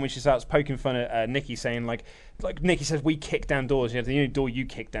that again when she starts poking fun at Nikki, saying like Nikki says, we kick down doors. You know, the only door you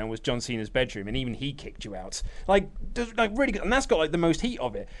kicked down was John Cena's bedroom, and even he kicked you out. Like really good, and that's got like the most heat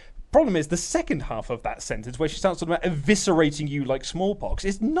of it. Problem is, the second half of that sentence, where she starts talking about eviscerating you like smallpox,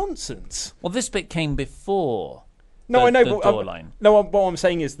 is nonsense. Well, this bit came before. No, I know. The door line. No, what I'm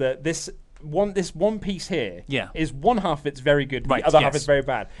saying is that this one piece here is one half of it's very good, the other half is very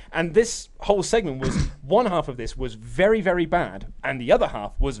bad. And this whole segment was one half of this was very, very bad, and the other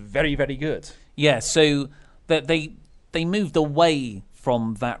half was very, very good. Yeah, so that they moved away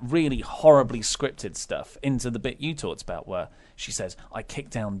from that really horribly scripted stuff into the bit you talked about, where she says, "I kicked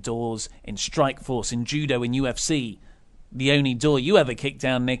down doors in Strikeforce, in Judo, in UFC. The only door you ever kicked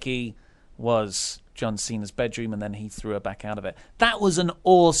down, Nikki, was John Cena's bedroom," and then he threw her back out of it. That was an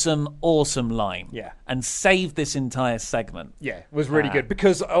awesome, awesome line. Yeah. And saved this entire segment. Yeah, it was really good,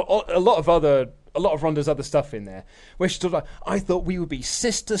 because a lot of Ronda's other stuff in there, where she's talking like, I thought we would be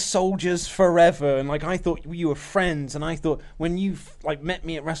sister soldiers forever, and like I thought you were friends, and I thought when you like met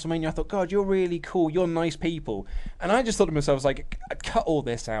me at WrestleMania, I thought, God, you're really cool, you're nice people. And I just thought to myself, I was like, cut all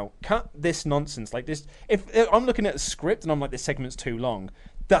this out, cut this nonsense. Like this, if I'm looking at a script and I'm like, this segment's too long,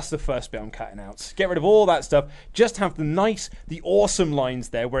 that's the first bit I'm cutting out. Get rid of all that stuff. Just have the awesome lines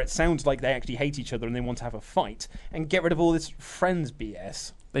there where it sounds like they actually hate each other and they want to have a fight, and get rid of all this friends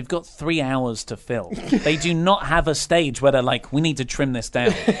BS. They've got 3 hours to fill. They do not have a stage where they're like, we need to trim this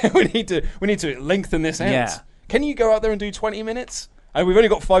down. we need to lengthen this out. Yeah. Can you go out there and do 20 minutes? We've only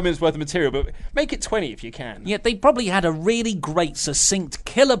got 5 minutes worth of material, but make it 20 if you can. Yeah, they probably had a really great, succinct,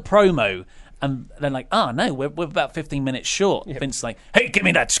 killer promo, and they're like, no, we're about 15 minutes short. Yep. Vince's like, hey, give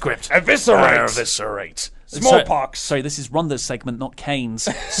me that script. Eviscerate. Eviscerate. Smallpox. Sorry, this is Ronda's segment, not Kane's.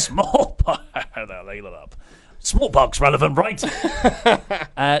 Smallpox. Smallpox relevant, right?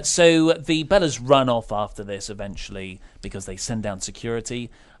 So the Bellas run off after this eventually because they send down security,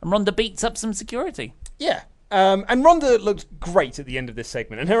 and Ronda beats up some security. Yeah. And Ronda looked great at the end of this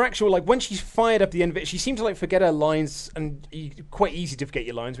segment, and her actual, like, when she's fired up at the end of it, she seemed to like forget her lines, and quite easy to forget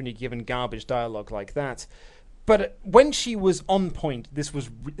your lines when you're given garbage dialogue like that. But when she was on point, this was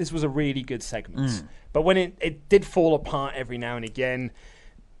a really good segment. But when it did fall apart every now and again,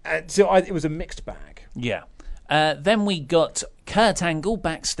 it was a mixed bag. Yeah. Then we got Kurt Angle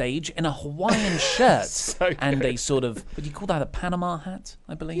backstage in a Hawaiian shirt and a sort of, what do you call that, a Panama hat,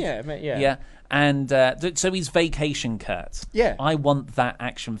 I believe? Yeah. And so he's Vacation Kurt. Yeah. I want that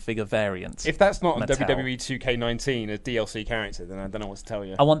action figure variant. If that's not on Mattel. WWE 2K19 a DLC character, then I don't know what to tell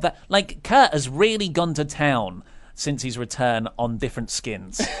you. I want that. Like, Kurt has really gone to town since his return on different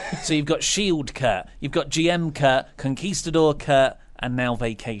skins. So you've got Shield Kurt, you've got GM Kurt, Conquistador Kurt, and now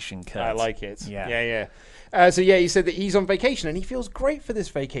Vacation Kurt. I like it. Yeah. So he said that he's on vacation and he feels great for this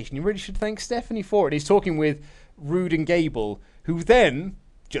vacation. You really should thank Stephanie for it. He's talking with Rude and Gable, who then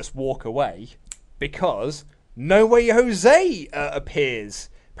just walk away because No Way Jose appears.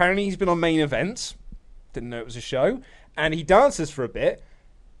 Apparently he's been on Main Event. Didn't know it was a show. And he dances for a bit.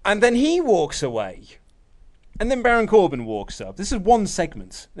 And then he walks away. And then Baron Corbin walks up. This is one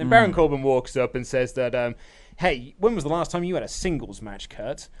segment. Then Baron Corbin walks up and says that, hey, when was the last time you had a singles match,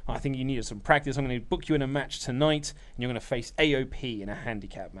 Kurt? I think you needed some practice. I'm going to book you in a match tonight, and you're going to face AOP in a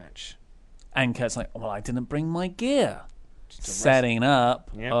handicap match. And Kurt's like, well, I didn't bring my gear. Setting up.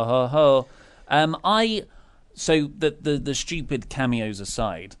 Yep. So the stupid cameos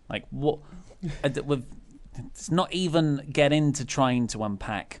aside, like what? It's not even get into trying to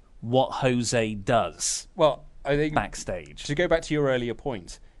unpack what Jose does. Well, I think backstage. To go back to your earlier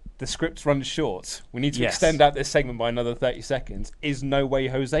point, the script runs short. We need to Yes. extend out this segment by another 30 seconds. Is No Way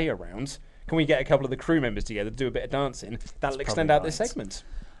Jose around? Can we get a couple of the crew members together to do a bit of dancing? That'll extend probably out this right. segment.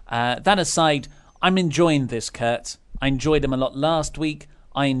 That aside, I'm enjoying this, Kurt. I enjoyed him a lot last week.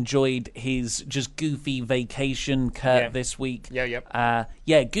 I enjoyed his just goofy vacation Kurt this week.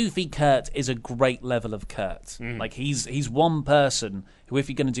 Goofy Kurt is a great level of Kurt. Like he's one person who, if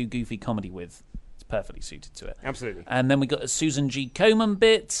you're going to do goofy comedy with, it's perfectly suited to it. Absolutely. And then we got a Susan G. Komen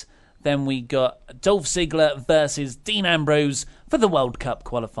bit. Then we got Dolph Ziggler versus Dean Ambrose for the World Cup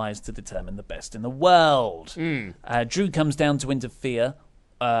qualifiers to determine the best in the world. Drew comes down to interfere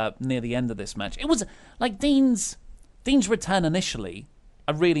near the end of this match. It was like Dean's return initially,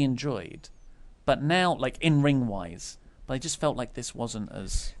 I really enjoyed, but now, like in-ring wise, but I just felt like this wasn't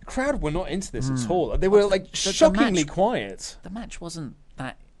as... The crowd were not into this at all. They were shockingly quiet. The match wasn't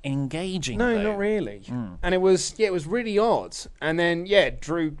that engaging. No, though. not really. And it was really odd. And then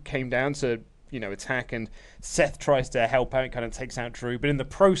Drew came down to attack, and Seth tries to help out, kind of takes out Drew, but in the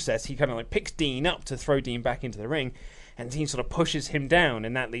process he kind of like picks Dean up to throw Dean back into the ring. And Dean sort of pushes him down,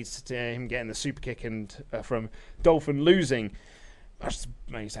 and that leads to him getting the super kick and from Dolph and losing. That's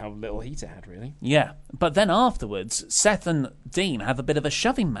amazed how little heat it had, really. Yeah, but then afterwards, Seth and Dean have a bit of a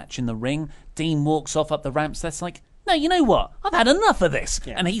shoving match in the ring. Dean walks off up the ramp. Seth's like, no, you know what? I've had enough of this.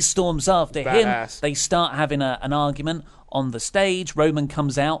 Yeah. And he storms after him. They start having an argument on the stage. Roman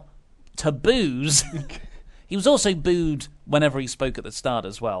comes out to booze. He was also booed whenever he spoke at the start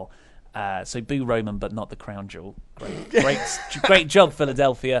as well. So boo Roman, but not the crown jewel. Great job,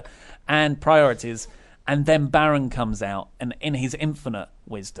 Philadelphia. And priorities. And then Baron comes out and, in his infinite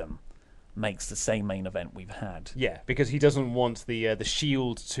wisdom, makes the same main event we've had. Yeah, because he doesn't want the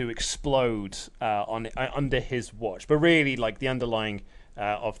Shield to explode under his watch. But really, like the underlying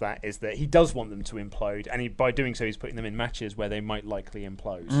of that is that he does want them to implode, and by doing so, he's putting them in matches where they might likely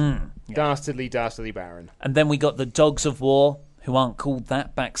implode. Dastardly Baron. And then we got the Dogs of War, who aren't called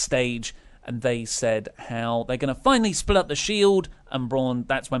that, backstage. And they said how they're going to finally split up the Shield. And Braun,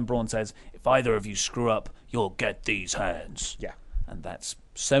 that's when Braun says, if either of you screw up, you'll get these hands. Yeah. And that's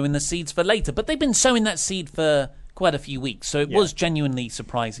sowing the seeds for later. But they've been sowing that seed for quite a few weeks. So it was genuinely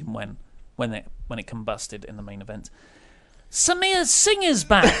surprising when it combusted in the main event. Samir Singh is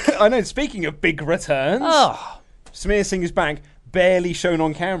back. I know, speaking of big returns. Samir Singh is back. Barely shown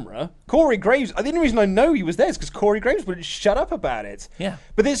on camera. Corey Graves, the only reason I know he was there is because Corey Graves wouldn't shut up about it. Yeah.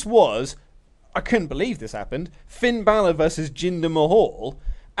 But this was, I couldn't believe this happened, Finn Balor versus Jinder Mahal.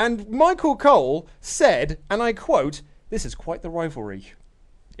 And Michael Cole said, and I quote, this is quite the rivalry.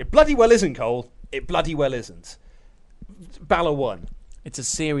 It bloody well isn't, Cole. It bloody well isn't. Balor won. It's a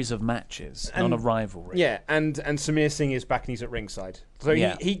series of matches, not a rivalry. Yeah, and Samir Singh is back and he's at ringside. So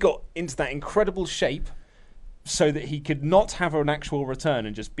he got into that incredible shape so that he could not have an actual return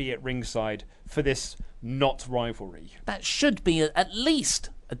and just be at ringside for this not rivalry. That should be at least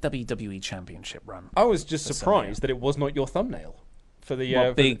a WWE Championship run. I was just surprised that it was not your thumbnail for the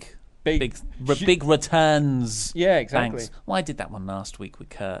big returns. Yeah, exactly. Thanks. Well, I did that one last week with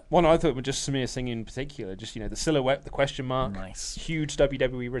Kurt. One I thought it was just Samir Singh in particular. Just the silhouette, the question mark. Nice. Huge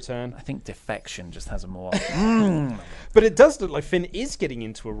WWE return. I think Defection just has a more. But it does look like Finn is getting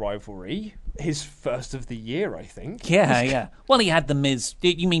into a rivalry. His first of the year, I think. Yeah. Well, he had the Miz.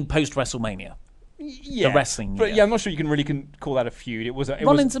 You mean post WrestleMania? Yeah, the wrestling. But I'm not sure you can really call that a feud. It was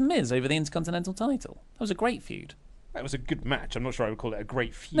Rollins and Miz over the Intercontinental title. That was a great feud. That was a good match. I'm not sure I would call it a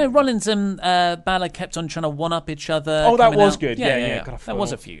great feud. No, Rollins and Balor kept on trying to one-up each other. Oh, that was good. Yeah. God, that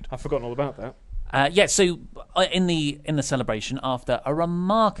was a feud. I've forgotten all about that. So in the celebration, after a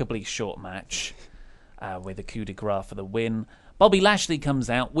remarkably short match with a coup de grace for the win, Bobby Lashley comes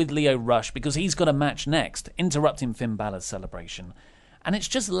out with Lio Rush because he's got a match next, interrupting Finn Balor's celebration. And it's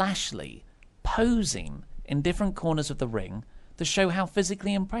just Lashley posing in different corners of the ring to show how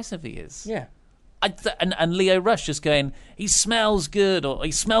physically impressive he is. Yeah. And Lio Rush just going, he smells good, or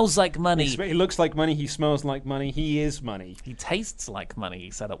he smells like money. He looks like money, he smells like money, he is money. He tastes like money, he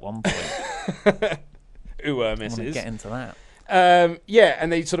said at one point. Ooh, I want misses. to get into that. Yeah, and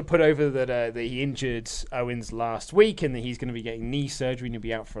they sort of put over that he injured Owens last week and that he's going to be getting knee surgery and he'll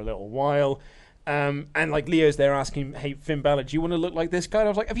be out for a little while. And like Leo's there asking, hey, Finn Balor, do you want to look like this guy? And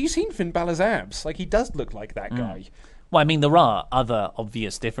I was like, have you seen Finn Balor's abs? Like, he does look like that guy. Well, I mean, there are other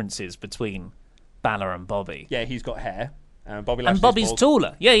obvious differences between Balor and Bobby. Yeah, he's got hair. Bobby's Bobby's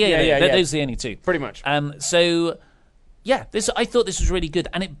taller. Yeah. Those are the only two. Pretty much. So, yeah, I thought this was really good.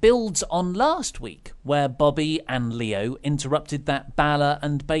 And it builds on last week, where Bobby and Lio interrupted that Balor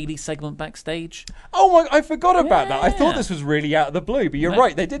and Bayley segment backstage. Oh, I forgot about that. I thought this was really out of the blue, but you're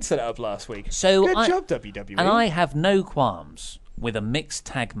right. They did set it up last week. So good job, WWE. And I have no qualms with a mixed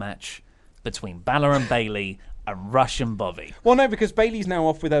tag match between Balor and Bayley and Rush and Bobby. Well, no, because Bayley's now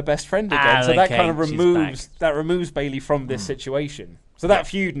off with her best friend again, so that kind of removes Bayley from this situation. So that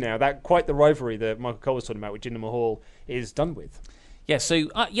feud now, quite the rivalry that Michael Cole was talking about with Jinder Mahal, is done with. Yeah, so,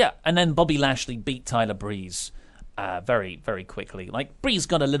 and then Bobby Lashley beat Tyler Breeze very, very quickly. Like, Breeze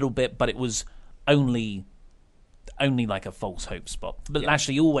got a little bit, but it was only like a false hope spot. But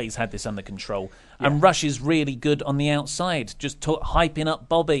Lashley always had this under control. And Rush is really good on the outside, just hyping up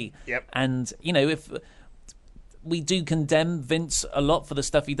Bobby. Yep. And, if we do condemn Vince a lot for the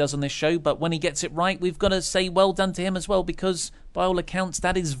stuff he does on this show, but when he gets it right, we've got to say well done to him as well, because by all accounts,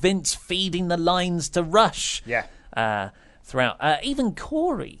 that is Vince feeding the lines to Rush. Yeah. Throughout. Even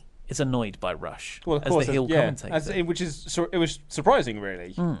Corey is annoyed by Rush as the heel commentator. It was surprising,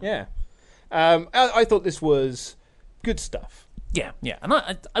 really. Yeah. I thought this was good stuff. Yeah. And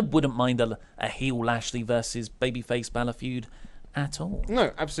I wouldn't mind a heel Lashley versus babyface Balor feud at all.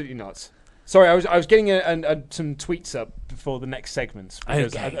 No, absolutely not. Sorry, I was getting some tweets up before the next segments.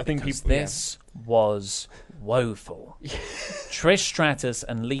 Because okay, I think because this was woeful. Trish Stratus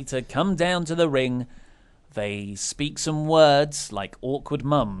and Lita come down to the ring. They speak some words like awkward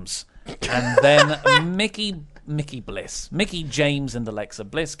mums. And then Mickey James and Alexa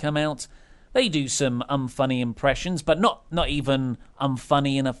Bliss come out. They do some unfunny impressions, but not even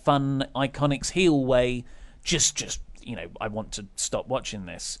unfunny in a fun Iconics heel way. Just I want to stop watching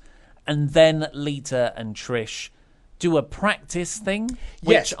this. And then Lita and Trish do a practice thing,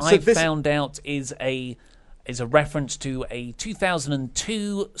 which I found out is a reference to a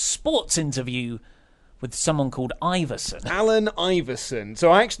 2002 sports interview with someone called Iverson. Alan Iverson.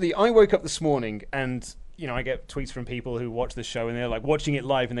 So I woke up this morning and I get tweets from people who watch the show and they're like watching it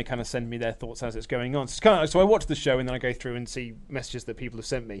live and they kind of send me their thoughts as it's going on. So I watch the show and then I go through and see messages that people have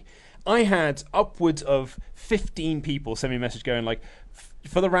sent me. I had upwards of 15 people send me a message going like,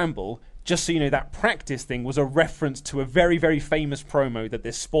 for the Ramble, just so you know, that practice thing was a reference to a very, very famous promo that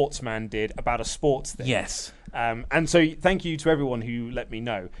this sportsman did about a sports thing. Yes. And so thank you to everyone who let me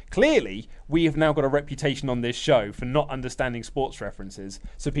know. Clearly, we have now got a reputation on this show for not understanding sports references.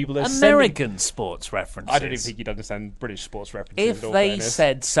 So people are American sports references. I don't even think you'd understand British sports references. If they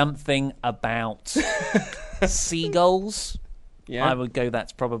said something about seagulls, I would go,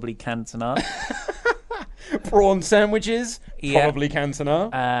 that's probably Cantona. Prawn sandwiches, probably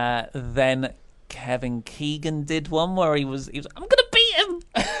Cantona. Then Kevin Keegan did one where he was I'm going to beat him.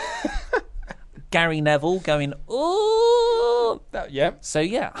 Gary Neville going, ooh. Yeah. So,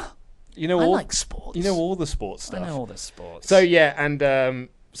 yeah. I like sports. You know all the sports stuff. I know all the sports. So, yeah, and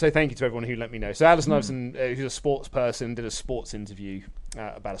so thank you to everyone who let me know. So, Alison Iverson, who's a sports person, did a sports interview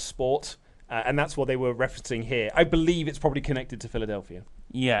about a sport. And that's what they were referencing here. I believe it's probably connected to Philadelphia.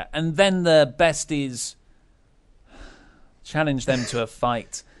 Yeah, and then the best is challenge them to a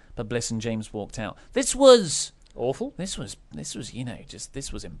fight, but Bliss and James walked out. This was awful. This was this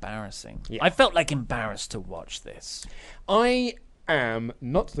was embarrassing. Yeah. I felt like embarrassed to watch this. I am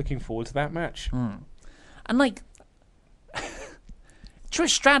not looking forward to that match. And like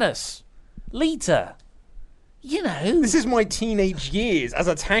Trish Stratus, Lita, this is my teenage years as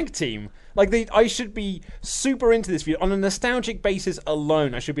a tag team. Like, I should be super into this feud. On a nostalgic basis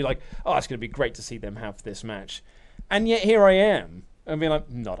alone, I should be like, oh, it's going to be great to see them have this match. And yet here I am. And being like,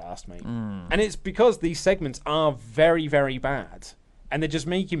 not asked, mate. And it's because these segments are very, very bad. And they're just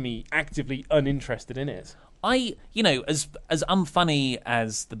making me actively uninterested in it. As unfunny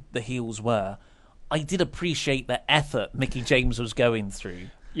as the heels were, I did appreciate the effort Mickey James was going through.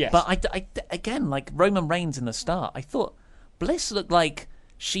 Yes. But I again, like Roman Reigns in the start, I thought Bliss looked like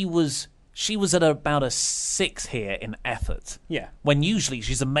she was she was at about a 6 here in effort. Yeah. When usually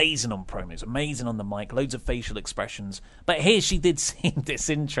she's amazing on promos, amazing on the mic, loads of facial expressions. But here she did seem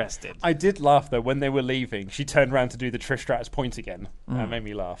disinterested. I did laugh, though, when they were leaving. She turned around to do the Trish Stratus point again. That made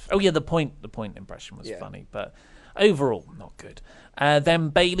me laugh. Oh, yeah, the point impression was funny, but overall, not good. Then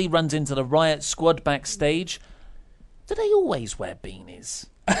Bayley runs into the Riot Squad backstage. Do they always wear beanies?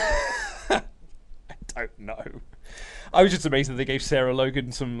 I don't know. I was just amazed that they gave Sarah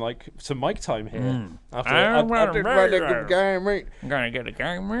Logan some mic time here. After the game, mate. Gonna get a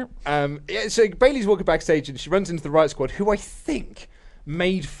game, mate. So Bayley's walking backstage and she runs into the Riot Squad, who I think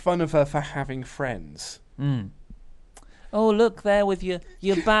made fun of her for having friends. Oh, look there with your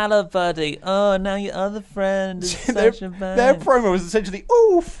balor buddy. Oh, now your other friend is such a bad. Their promo was essentially,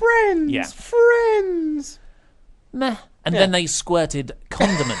 oh, friends, friends. Meh. And then they squirted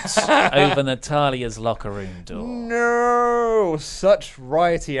condiments over Natalia's locker room door. No, such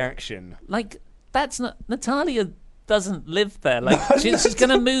riotty action. Like, that's not... Natalia doesn't live there. Like, she's going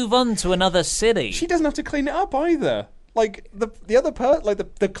to move on to another city. She doesn't have to clean it up either. Like, the other part, like,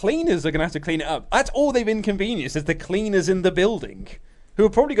 the cleaners are going to have to clean it up. That's all they've inconvenienced, is the cleaners in the building, who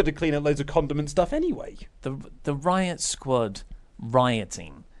have probably got to clean up loads of condiment stuff anyway. The Riot Squad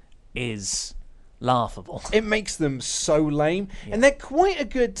rioting is... laughable. It makes them so lame, and they're quite a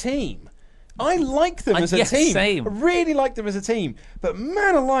good team. I like them as a team. Same. I really like them as a team. But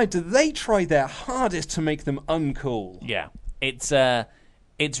man alive, do they try their hardest to make them uncool? Yeah, it's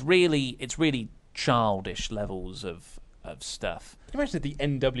really childish levels of stuff. Can you imagine if the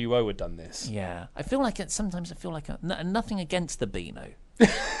NWO had done this? Yeah, sometimes I feel like nothing against the Beano,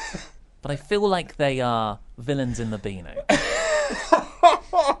 but I feel like they are villains in the Beano.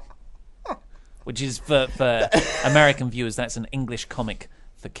 Which is, for American viewers, that's an English comic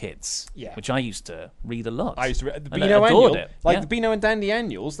for kids. Yeah. Which I used to read a lot. I used to read the And Beano I adored Annual. it. Like the Beano and Dandy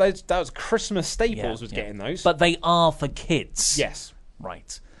Annuals, that was Christmas staples, was getting those. But they are for kids. Yes.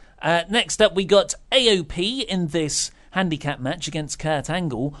 Right. Next up, we got AOP in this handicap match against Kurt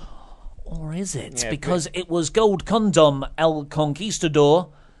Angle. Or is it? Yeah, because it was Gold Condom El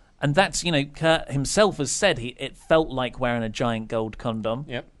Conquistador. And that's, Kurt himself has said it felt like wearing a giant gold condom.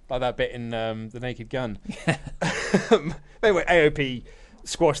 Yep. Like that bit in The Naked Gun. Anyway, AOP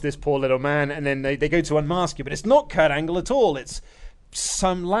squashed this poor little man, and then they go to unmask him, but it's not Kurt Angle at all. It's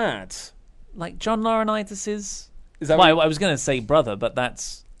some lad. Like John Laurinaitis'... Is that I was going to say brother, but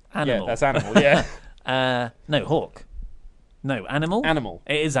that's Animal. Yeah, that's Animal, yeah. No, Hawk. No, Animal? Animal.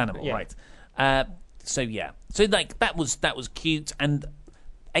 It is Animal, Yeah. right. So, yeah. So, like, that was cute, and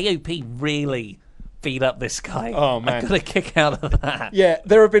AOP really... beat up this guy. Oh, man. I got a kick out of that. Yeah,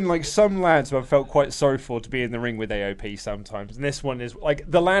 there have been like some lads who I've felt quite sorry for to be in the ring with AOP sometimes, and this one is like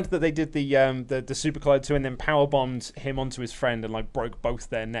the lad that they did the Super Collide to, and then powerbombed him onto his friend and like broke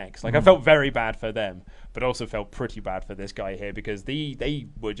both their necks. Like I felt very bad for them, but also felt pretty bad for this guy here because they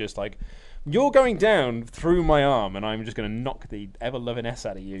were just like, you're going down through my arm, and I'm just going to knock the ever loving S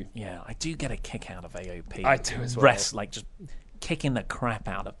out of you. Yeah, I do get a kick out of AOP. I do as well. Like just kicking the crap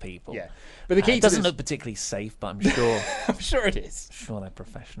out of people. Yeah, but the key it doesn't look particularly safe, but I'm sure. I'm sure it is. Sure, they're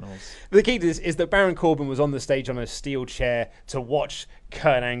professionals. But the key to this is that Baron Corbin was on the stage on a steel chair to watch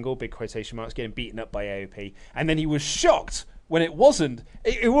Kurt Angle, big quotation marks, getting beaten up by AOP, and then he was shocked when it wasn't.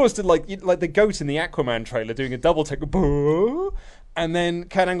 It was to like the goat in the Aquaman trailer doing a double take, and then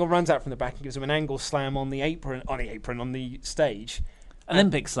Kurt Angle runs out from the back and gives him an angle slam on the apron on the stage.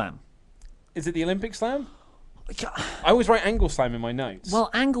 Olympic slam. Is it the Olympic slam? I always write angle slam in my notes. Well,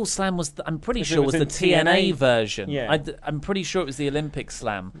 angle slam was, I'm pretty sure, was the TNA version. Yeah. I'm pretty sure it was the Olympic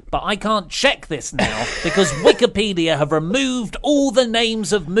slam. But I can't check this now because Wikipedia have removed all the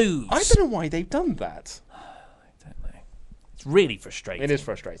names of moves. I don't know why they've done that. I don't know. It's really frustrating. It is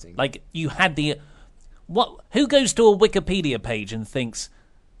frustrating. Like, you had who goes to a Wikipedia page and thinks,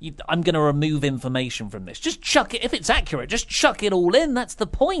 I'm going to remove information from this? Just chuck it. If it's accurate, just chuck it all in. That's the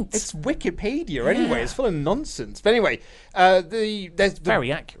point. It's Wikipedia anyway. It's full of nonsense. But anyway, there's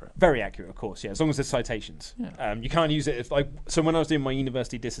very accurate. Very accurate, of course. Yeah, as long as there's citations. Yeah. You can't use it if So when I was doing my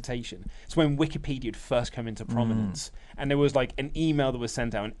university dissertation, it's when Wikipedia had first come into prominence, and there was like an email that was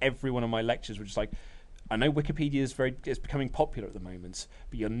sent out, and every one of my lectures were just like, I know Wikipedia is becoming popular at the moment,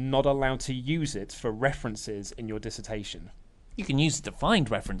 but you're not allowed to use it for references in your dissertation. You can use it to find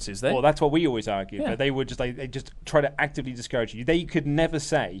references, though. Well, that's what we always argue. Yeah. But they would they just try to actively discourage you. They could never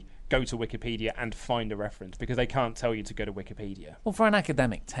say go to Wikipedia and find a reference because they can't tell you to go to Wikipedia. Well, for an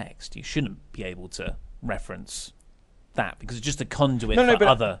academic text, you shouldn't be able to reference that because it's just a conduit No, for but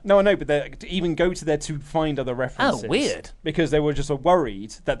other. No, I know, but to even go to there to find other references. Oh, weird. Because they were just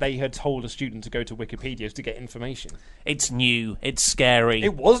worried that they had told a student to go to Wikipedia to get information. It's new. It's scary.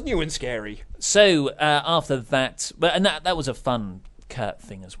 It was new and scary. So after that, and that was a fun Kurt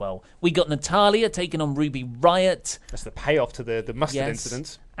thing as well. We got Natalia taking on Ruby Riott. That's the payoff to the mustard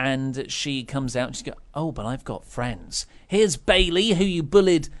incident. And she comes out and she goes, "Oh, but I've got friends. Here's Bailey, who you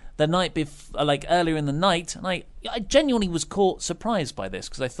bullied the night before, like earlier in the night." And I genuinely was caught surprised by this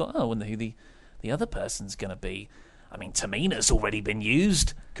because I thought, oh, I wonder who the other person's going to be. I mean, Tamina's already been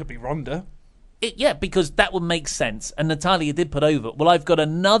used. Could be Rhonda. Yeah, because that would make sense. And Natalia did put over, well, I've got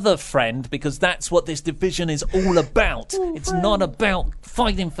another friend because that's what this division is all about. It's not about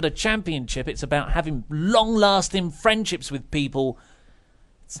fighting for the championship. It's about having long-lasting friendships with people.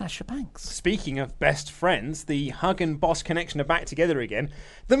 Sasha Banks. Speaking of best friends, the Hug and Boss connection are back together again.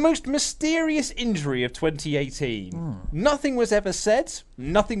 The most mysterious injury of 2018. Nothing was ever said.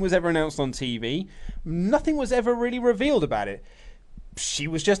 Nothing was ever announced on TV. Nothing was ever really revealed about it. She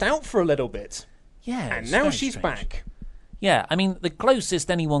was just out for a little bit. Yeah. And now she's back. Yeah, I mean, the closest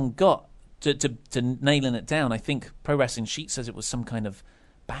anyone got to nailing it down, I think Pro Wrestling Sheet says it was some kind of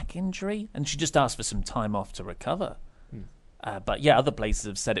back injury, and she just asked for some time off to recover. But yeah, other places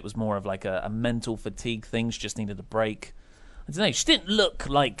have said it was more of like a mental fatigue thing. She just needed a break. I don't know. She didn't look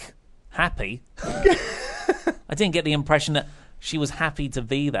like happy. I didn't get the impression that she was happy to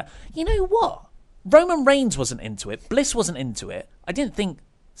be there. You know what? Roman Reigns wasn't into it. Bliss wasn't into it. I didn't think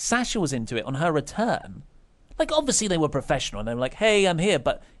Sasha was into it on her return. Like, obviously they were professional and they were like, hey, I'm here.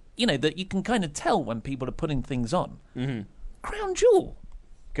 But, you know, that you can kind of tell when people are putting things on. Mm-hmm. Crown Jewel.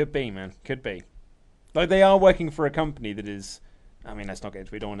 Could be, man. Could be. Like, they are working for a company that is... I mean, let's not get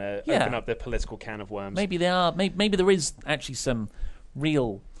into it. We don't want to open up the political can of worms. Maybe they are. Maybe there is actually some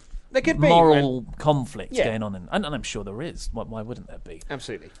real there could be, moral conflict going on. And I'm sure there is. Why wouldn't there be?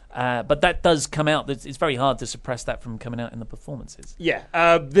 Absolutely. But that does come out. It's very hard to suppress that from coming out in the performances. Yeah.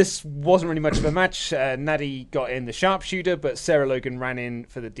 This wasn't really much of a match. Natty got in the sharpshooter, but Sarah Logan ran in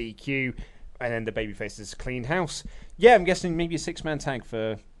for the DQ. And then the babyfaces cleaned house. Yeah, I'm guessing maybe a 6-man tag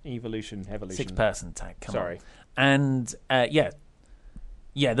for Evolution. 6-person tag. Sorry. And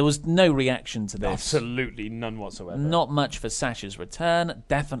yeah, there was no reaction to this. Absolutely none whatsoever. Not much for Sasha's return.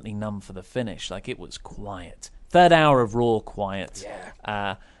 Definitely none for the finish. Like, it was quiet. Third hour of Raw, quiet.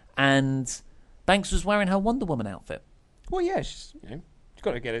 Yeah. And Banks was wearing her Wonder Woman outfit. Well, yeah, she's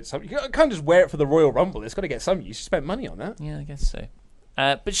got to get it. You can't just wear it for the Royal Rumble. It's got to get some use. She spent money on that. Yeah, I guess so.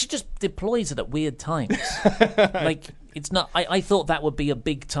 But she just deploys it at weird times. Like, it's not. I thought that would be a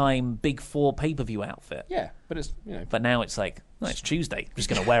big time, Big 4 pay-per-view outfit. Yeah, but it's But now it's like, no, it's Tuesday. I'm just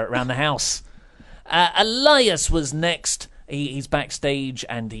going to wear it around the house. Elias was next. He's backstage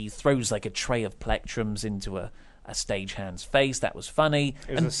and he throws like a tray of plectrums into a stagehand's face. That was funny.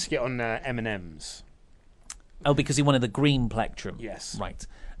 It was a skit on M&M's. Oh, because he wanted the green plectrum. Yes. Right.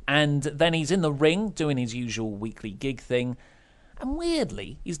 And then he's in the ring doing his usual weekly gig thing. And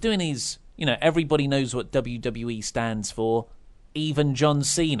weirdly, he's doing his, everybody knows what WWE stands for, even John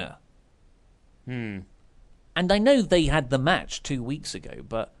Cena. And I know they had the match 2 weeks ago,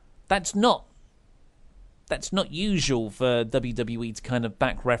 but that's not usual for WWE to kind of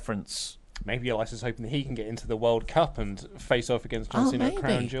back reference. Maybe Elias is hoping that he can get into the World Cup and face off against John Cena at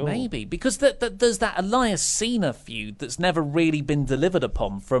Crown Jewel. Maybe, because there's that Elias-Cena feud that's never really been delivered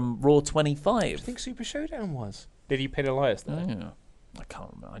upon from Raw 25. What do you think Super Showdown was? Did he pin Elias there? Yeah. I can't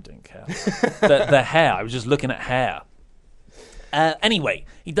remember. I don't care. the hair. I was just looking at hair. Anyway,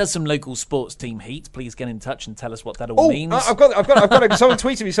 he does some local sports team heat. Please get in touch and tell us what that all means. I've got it. Someone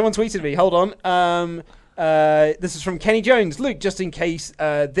tweeted me. Hold on. This is from Kenny Jones. Luke, just in case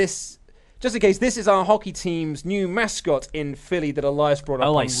this is our hockey team's new mascot in Philly that Elias brought up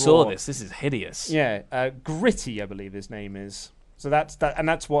on Raw. I saw this. This is hideous. Yeah, Gritty, I believe his name is. So that's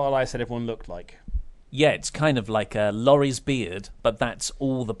what Elias said everyone looked like. Yeah, it's kind of like a Laurie's beard, but that's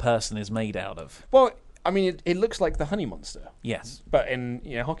all the person is made out of. Well, I mean, it looks like the Honey Monster. Yes. But in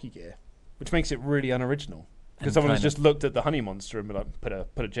hockey gear, which makes it really unoriginal. Because someone has just looked at the Honey Monster and like, put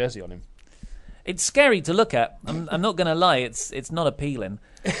a jersey on him. It's scary to look at. I'm not going to lie. It's not appealing.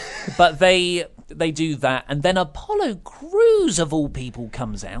 But they do that, and then Apollo Crews of all people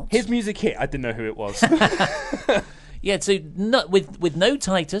comes out. His music hit. I didn't know who it was. Yeah, so with no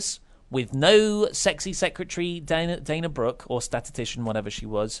Titus, with no sexy secretary Dana Brooke or statistician, whatever she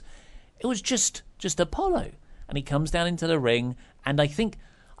was, it was just Apollo, and he comes down into the ring, and I can't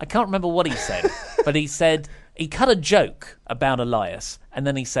remember what he said, but he said he cut a joke about Elias, and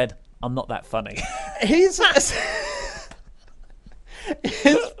then he said, "I'm not that funny." His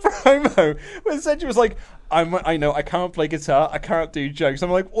promo promo where Senshi was like, I know I can't play guitar, I can't do jokes. I'm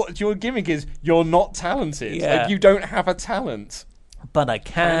like, what? Your gimmick is you're not talented. Yeah. Like, you don't have a talent. But I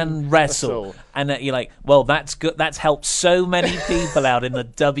can wrestle. And you're like, well, that's good. That's helped so many people out in the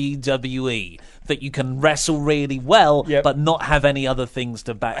WWE that you can wrestle really well, but not have any other things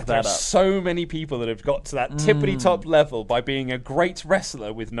to back that up. There's so many people that have got to that tippity top level by being a great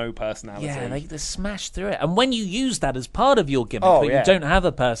wrestler with no personality. Yeah, they smash through it. And when you use that as part of your gimmick, but you don't have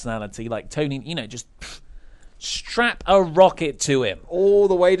a personality, like Tony, just strap a rocket to him. All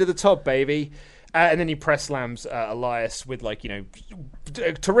the way to the top, baby. And then he press slams Elias with, a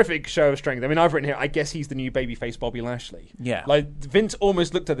terrific show of strength. I mean, I've written here, I guess he's the new babyface Bobby Lashley. Yeah. Like, Vince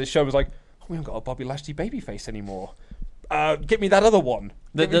almost looked at this show and was like, we haven't got a Bobby Lashley babyface anymore. Get me that other one.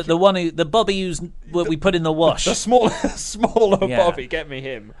 The Bobby we put in the wash. The smaller Bobby. Get me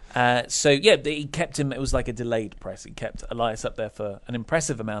him. He kept him. It was like a delayed press. He kept Elias up there for an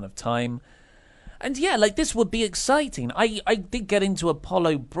impressive amount of time. And this would be exciting. I did get into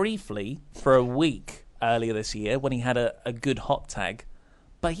Apollo briefly for a week earlier this year when he had a good hot tag,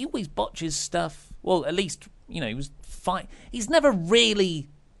 but he always botches stuff. Well, at least, he was fine. He's never really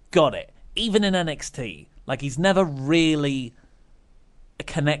got it, even in NXT. Like, he's never really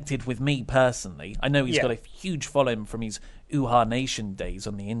connected with me personally. I know he's got a huge following from his Uhaa Nation days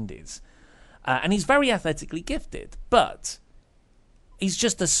on the Indies. And he's very athletically gifted, but he's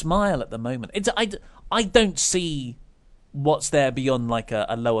just a smile at the moment. I don't see what's there beyond like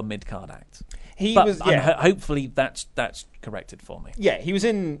a lower mid-card act. Hopefully that's corrected for me. Yeah, he was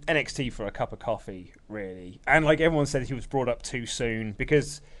in NXT for a cup of coffee, really. And like everyone said, he was brought up too soon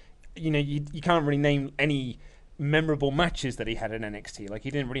because, you can't really name any memorable matches that he had in NXT. Like, he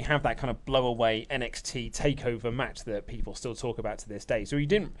didn't really have that kind of blow-away NXT takeover match that people still talk about to this day. So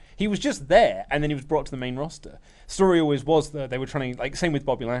he was just there, and then he was brought to the main roster. Story always was that they were trying to, same with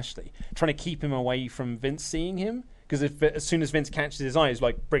Bobby Lashley, trying to keep him away from Vince seeing him. Because as soon as Vince catches his eyes,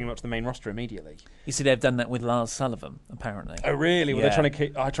 bring him up to the main roster immediately. You see, they've done that with Lars Sullivan, apparently. Oh, really? Were they trying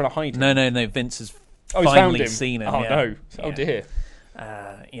to hide him? No. Vince has finally seen him. Oh, no. Oh, dear.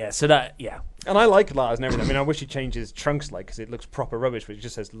 And I like Lars and everything. I mean, I wish he'd change his trunks because it looks proper rubbish, but it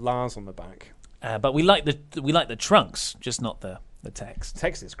just says Lars on the back. But we like the trunks, just not the text.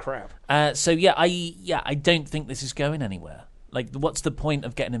 Text is crap. I don't think this is going anywhere. Like, what's the point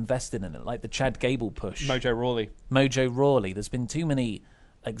of getting invested in it? Like the Chad Gable push. Mojo Rawley. There's been too many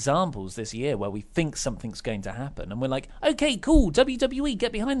examples this year where we think something's going to happen and we're like, okay, cool, WWE,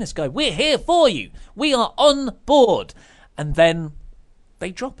 get behind this guy. We're here for you. We are on board. And then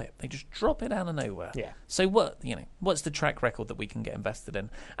they drop it. They just drop it out of nowhere. Yeah. So what's the track record that we can get invested in?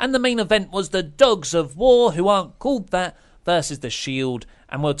 And the main event was the Dogs of War, who aren't called that, versus the Shield.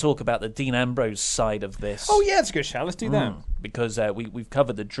 And we'll talk about the Dean Ambrose side of this. Oh, yeah, it's a good shout. Let's do that. Because we've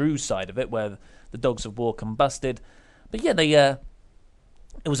covered the Drew side of it, where the Dogs of War combusted. But yeah,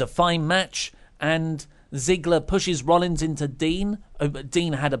 it was a fine match, and Ziggler pushes Rollins into Dean.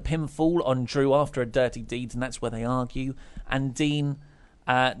 Dean had a pinfall on Drew after a Dirty Deeds, and that's where they argue. And Dean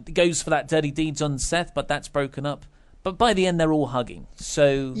goes for that Dirty Deeds on Seth, but that's broken up. But by the end, they're all hugging.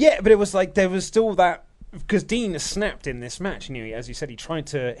 So yeah, but it was like there was still that, because Dean snapped in this match. As you said, he tried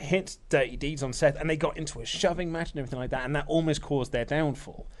to hit Dirty Deeds on Seth, and they got into a shoving match and everything like that, and that almost caused their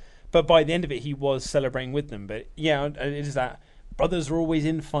downfall. But by the end of it, he was celebrating with them. But yeah, it is that brothers are always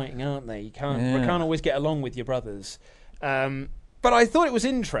infighting, aren't they? You can't always get along with your brothers. But I thought it was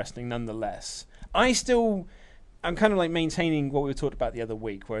interesting nonetheless. I'm kind of like maintaining what we talked about the other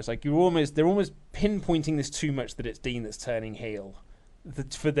week, whereas like they're almost pinpointing this too much that it's Dean that's turning heel,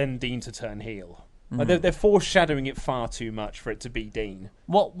 for then Dean to turn heel. Like they're foreshadowing it far too much for it to be Dean.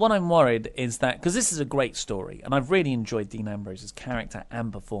 What I'm worried is that, because this is a great story, and I've really enjoyed Dean Ambrose's character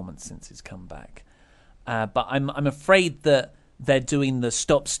and performance since his comeback, but I'm afraid that they're doing the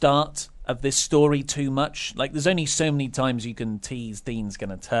stop-start of this story too much. Like, there's only so many times you can tease Dean's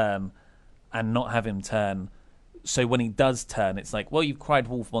going to turn and not have him turn. So when he does turn, it's like, well, you've cried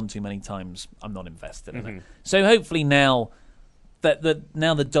wolf one too many times. I'm not invested in it. So hopefully now that the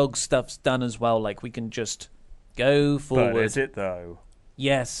dog stuff's done as well, like, we can just go forward. But is it though?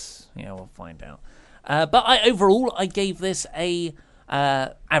 Yes. Yeah, we'll find out. But overall, I gave this a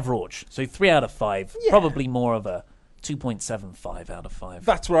average. So 3 out of 5. Yeah. Probably more of a 2.75 out of 5.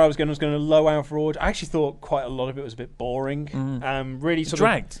 That's where I was going. I was going to low average. I actually thought quite a lot of it was a bit boring. Really sort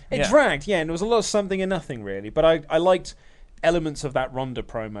dragged. It dragged, yeah, and there was a lot of something and nothing, really. But I liked elements of that Ronda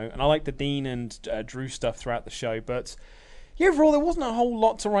promo, and I liked the Dean and Drew stuff throughout the show. But yeah, overall, there wasn't a whole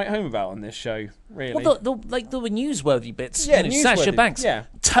lot to write home about on this show, really. Well, the newsworthy bits. Yeah, Sasha Banks. Yeah.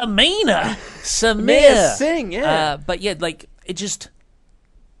 Tamina. Samir Singh, yeah. But yeah, like, it just...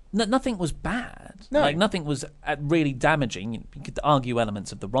 nothing was bad. No. Like, nothing was really damaging. You could argue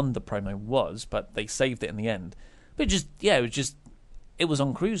elements of the Ronda promo was, but they saved it in the end. But it was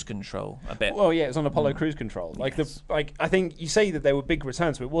on cruise control a bit. Well, yeah, it was on Apollo cruise control. I think you say that there were big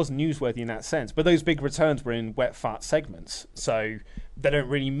returns, but it was newsworthy in that sense. But those big returns were in wet fart segments, so they don't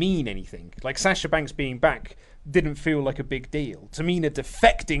really mean anything. Like Sasha Banks being back didn't feel like a big deal. Tamina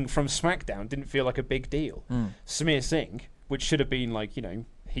defecting from SmackDown didn't feel like a big deal. Samir Singh, which should have been like,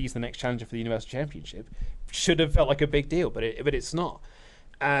 he's the next challenger for the Universal Championship, should have felt like a big deal, but it's not.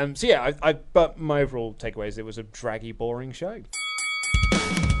 But my overall takeaway is it was a draggy, boring show.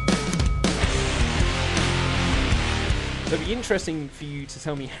 So it'd be interesting for you to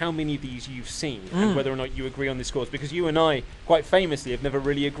tell me how many of these you've seen and whether or not you agree on the scores, because you and I, quite famously, have never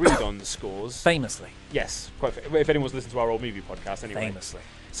really agreed on the scores. Famously. Yes, if anyone's listened to our old movie podcast, anyway. Famously.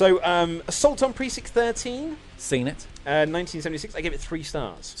 So, Assault on Precinct 13. Seen it. 1976. I give it 3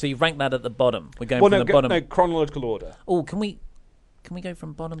 stars. So you rank that at the bottom. We're going from the bottom. No, chronological order. Oh, can we go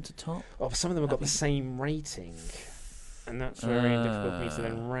from bottom to top? Oh, some of them have got the same rating, and that's very difficult for me to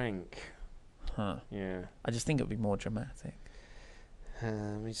then rank. Huh. Yeah. I just think it would be more dramatic.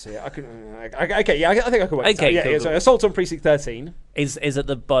 Let me see. I think I could wait. Okay, cool. So Assault on Precinct 13 is at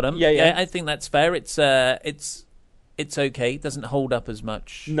the bottom. Yeah, I think that's fair. It's okay. It doesn't hold up as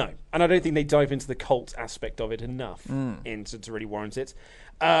much. No, and I don't think they dive into the cult aspect of it enough to really warrant it.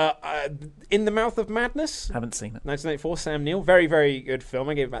 In the Mouth of Madness. Haven't seen it. 1984. Sam Neill. Very, very good film.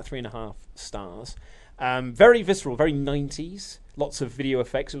 I gave it about 3.5 stars. Very visceral, very 90s. Lots of video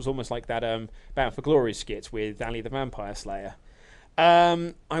effects. It was almost like that Bound for Glory skit with Ali the Vampire Slayer.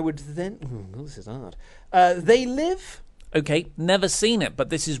 I would then... this is hard. They Live. Okay, never seen it, but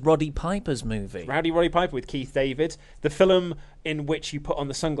this is Roddy Piper's movie. Roddy Piper with Keith David. The film in which you put on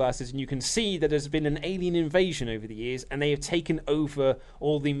the sunglasses and you can see that there's been an alien invasion over the years, and they have taken over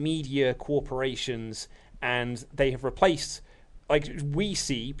all the media corporations, and they have replaced... Like, we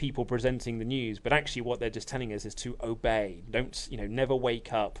see people presenting the news, but actually what they're just telling us is to obey. Don't, never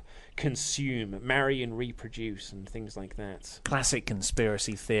wake up, consume, marry and reproduce, and things like that. Classic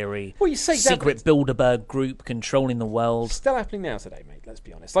conspiracy theory. Well, you say secret Bilderberg group controlling the world. Still happening now today, mate, let's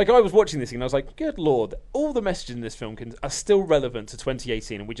be honest. Like, I was watching this thing and I was like, good lord, all the messages in this film are still relevant to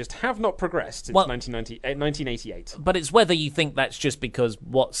 2018, and we just have not progressed since 1988. But it's whether you think that's just because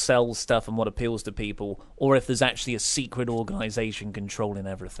what sells stuff and what appeals to people, or if there's actually a secret organisation controlling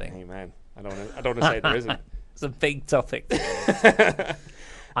everything. Hey man, I don't want to say there isn't. It's a big topic.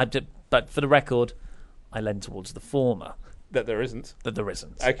 But for the record, I lend towards the former. That there isn't.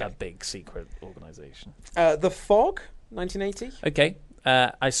 Okay. A big secret organisation. The Fog, 1980. Okay.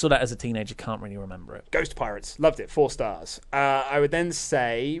 I saw that as a teenager. Can't really remember it. Ghost Pirates. Loved it. 4 stars. I would then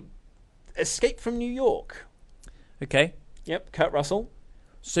say Escape from New York. Okay. Yep. Kurt Russell.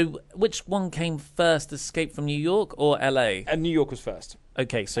 So, which one came first, Escape from New York or LA? New York was first.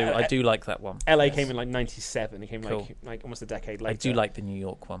 Okay, so I do like that one. LA came in like 97. It came like almost a decade later. I do like the New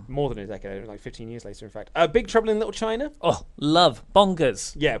York one. More than a decade, like 15 years later, in fact. Big Trouble in Little China. Oh, love.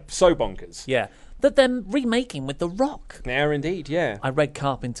 Bonkers. Yeah, so bonkers. Yeah. That they're remaking with The Rock. They are indeed, yeah. I read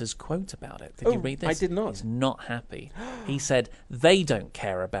Carpenter's quote about it. Did you read this? I did not. He's not happy. He said, they don't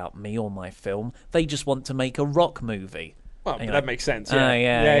care about me or my film. They just want to make a Rock movie. Well, that makes sense.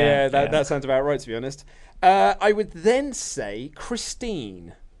 Yeah. That sounds about right, to be honest. I would then say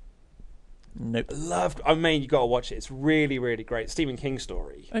Christine. Nope. You got to watch it. It's really, really great. Stephen King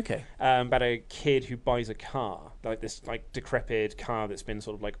story. Okay. About a kid who buys a car, like this, decrepit car that's been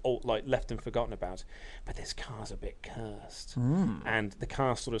sort of left and forgotten about. But this car's a bit cursed, and the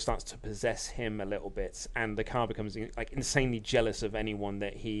car sort of starts to possess him a little bit, and the car becomes insanely jealous of anyone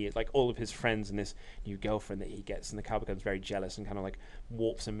that all of his friends and this new girlfriend that he gets, and the car becomes very jealous and kind of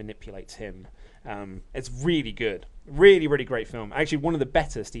warps and manipulates him. It's really good. Really, really great film. Actually, one of the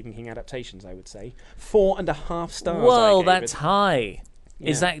better Stephen King adaptations, I would say. 4.5 stars. Whoa, that's high. Yeah.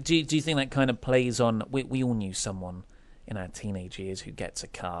 Is that? Do you think that kind of plays on? We all knew someone in our teenage years who gets a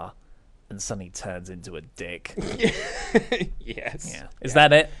car and suddenly turns into a dick. Yes. Yeah. Is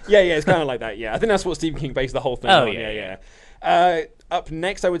that it? Yeah. It's kind of like that. Yeah, I think that's what Stephen King based the whole thing on. Yeah. Up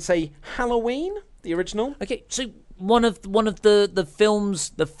next, I would say Halloween, the original. Okay, so one of the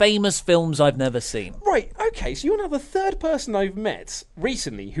films, the famous films I've never seen. Right, okay, so you're now the third person I've met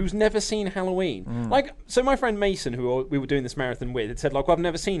recently who's never seen Halloween. So my friend Mason, who we were doing this marathon with, had said, I've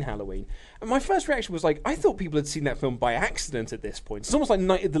never seen Halloween. And my first reaction was I thought people had seen that film by accident at this point. It's almost like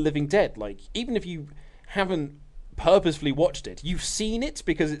Night of the Living Dead. Even if you haven't purposefully watched it, you've seen it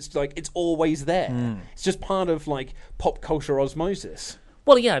because it's always there. It's just part of pop culture osmosis.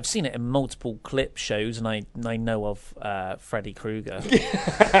 Well, yeah, I've seen it in multiple clip shows, and I know of Freddy Krueger.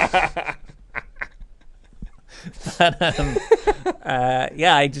 But,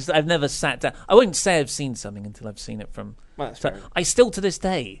 I've never sat down. I won't say I've seen something until I've seen it from. Well, that's fair. I still, to this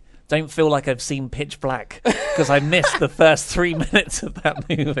day, don't feel like I've seen Pitch Black because I missed the first 3 minutes of that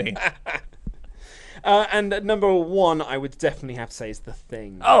movie. And number 1, I would definitely have to say is The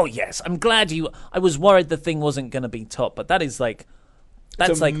Thing. Oh yes, I'm glad you. I was worried The Thing wasn't going to be top, but that is like.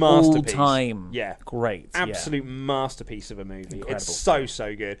 That's like all time. Yeah. Great. Absolute masterpiece of a movie. Incredible. It's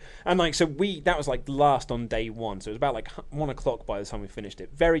so good. And like, so that was like last on day 1. So it was about like 1 o'clock by the time we finished it.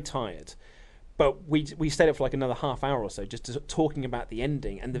 Very tired. But we stayed up for like another half hour or so just talking about the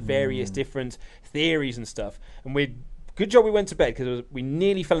ending and the various different theories and stuff. And good job we went to bed because we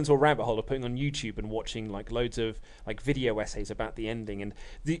nearly fell into a rabbit hole of putting on YouTube and watching like loads of like video essays about the ending and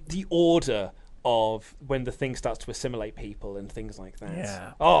the order of when the thing starts to assimilate people and things like that.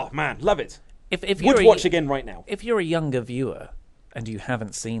 Yeah. Oh man, love it. If would watch again right now. If you're a younger viewer and you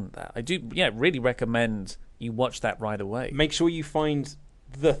haven't seen that, I do really recommend you watch that right away. Make sure you find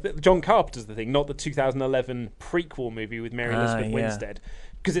John Carpenter's The Thing, not the 2011 prequel movie with Mary Elizabeth Winstead,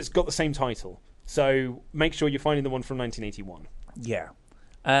 because it's got the same title. So make sure you're finding the one from 1981. Yeah.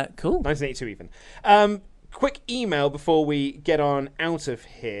 Cool. 1982 even. Quick email before we get on out of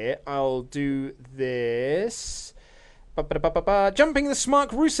here. I'll do this. Jumping the Smark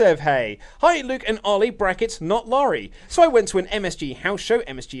Rusev, hey. Hi, Luke and Ollie, brackets, not Laurie. So I went to an MSG house show.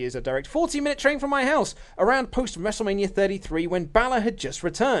 MSG is a direct 40-minute train from my house, around post-WrestleMania 33 when Balor had just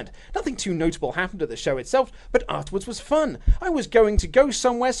returned. Nothing too notable happened at the show itself, but afterwards was fun. I was going to go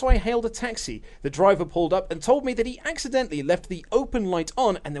somewhere, so I hailed a taxi. The driver pulled up and told me that he accidentally left the open light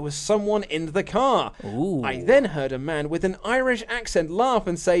on and there was someone in the car. Ooh. I then heard a man with an Irish accent laugh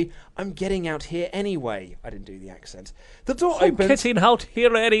and say, "I'm getting out here anyway." I didn't do the accent. The door opens. I'm getting out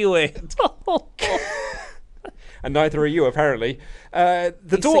here anyway. And neither are you, apparently.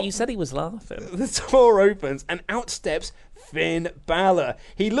 You said he was laughing. The door opens and out steps Finn Balor.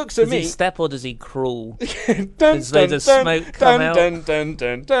 He looks at me. Does he step or does he crawl? Does loads of smoke come out?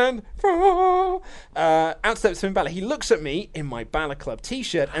 Out steps Finn Balor. He looks at me in my Balor Club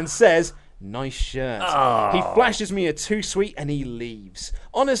t-shirt and says, "Nice shirt." Oh. He flashes me a too sweet and he leaves.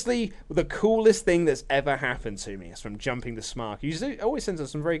 Honestly, the coolest thing that's ever happened to me is from Jumping the Smark. He always sends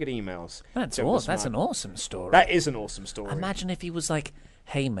us some very good emails. That's awesome. That's an awesome story. That is an awesome story. Imagine if he was like,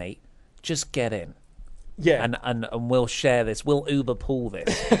 "Hey mate, just get in." Yeah. And we'll share this. We'll Uber pool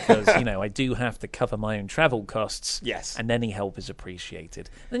this because, I do have to cover my own travel costs. Yes. And any help is appreciated.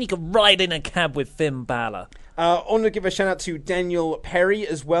 Then you can ride in a cab with Finn Balor. I want to give a shout out to Daniel Perry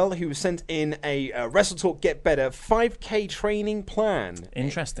as well, who sent in a Wrestle Talk Get Better 5K training plan.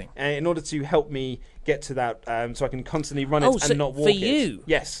 Interesting. In order to help me get to that, so I can constantly run it and not walk for it. you?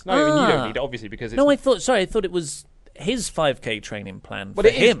 Yes. No, I mean, you don't need it, obviously, because it's... No, I thought it was his 5K training plan for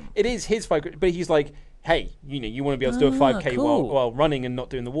him. It is his 5K, but he's like, hey, you want to be able to do a 5K while running and not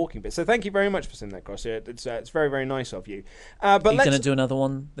doing the walking bit. So thank you very much for sending that across. It's very, very nice of you. But are you going to do another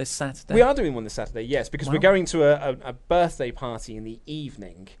one this Saturday? We are doing one this Saturday, yes, because we're going to a birthday party in the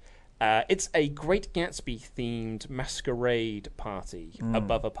evening. It's a Great Gatsby-themed masquerade party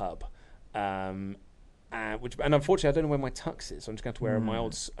above a pub. And unfortunately, I don't know where my tux is, so I'm just going to have to wear my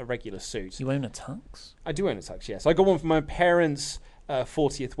old regular suit. You own a tux? I do own a tux, yes. I got one for my parents'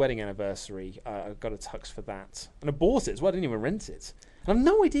 40th wedding anniversary. I got a tux for that. And I bought it as well. I didn't even rent it. And I have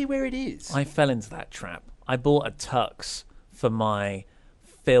no idea where it is. I fell into that trap. I bought a tux for my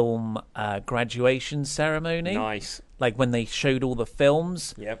film graduation ceremony. Nice. Like when they showed all the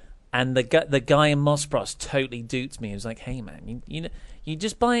films. Yep. And the guy in Moss Bros totally duped me. He was like, "Hey man, you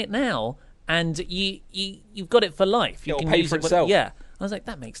just buy it now and you've got it for life. You It'll can pay use for it itself." Yeah. I was like,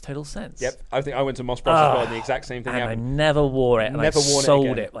 that makes total sense. Yep. I think I went to Moss Bros as well, and the exact same thing and happened. I never wore it, and never I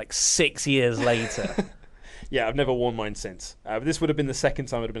sold it it like 6 years later. Yeah, I've never worn mine since. But this would have been the second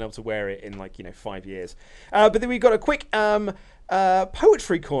time I'd have been able to wear it in 5 years. But then we've got a quick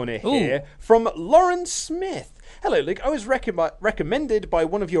poetry corner here from Lauren Smith. Hello, Luke. I was recommended by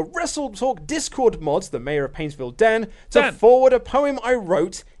one of your Wrestle Talk Discord mods, the Mayor of Painesville, Dan, to forward a poem I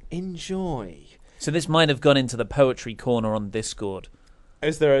wrote. Enjoy. So this might have gone into the poetry corner on Discord.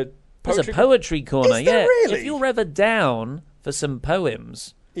 Is there a poetry? There's a poetry corner, Is there really? If you're ever down for some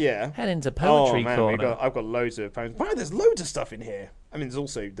poems, head into poetry corner. I've got loads of poems. Wow, there's loads of stuff in here. I mean, there's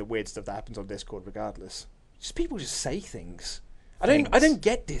also the weird stuff that happens on Discord regardless. People just say things. I don't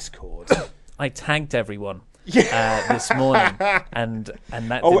get Discord. I tagged everyone this morning, and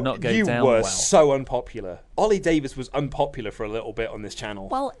that did not go down well. You were so unpopular. Ollie Davis was unpopular for a little bit on this channel.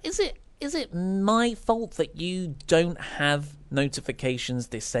 Well, is it Is it my fault that you don't have notifications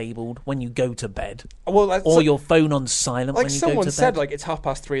disabled when you go to bed? Well, or your phone on silent when you go to bed? Like someone said, like, it's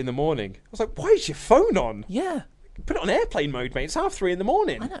 3:30 in the morning. I was like, why is your phone on? Yeah. Put it on airplane mode, mate. It's 3:30 in the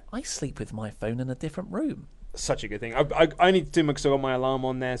morning. I know. I sleep with my phone in a different room. Such a good thing. I need to do because I got my alarm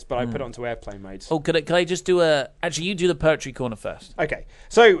on there, but I put it onto airplane mode. Oh, could I just do Actually, you do the poetry corner first. Okay.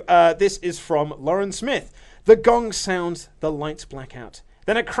 So this is from Lauren Smith. The gong sounds, the lights black out.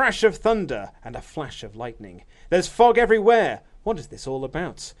 Then a crash of thunder and a flash of lightning. There's fog everywhere. What is this all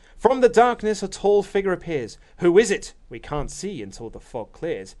about? From the darkness a tall figure appears. Who is it? We can't see until the fog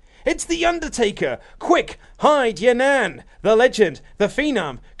clears. It's the Undertaker! Quick, hide your nan! The legend, the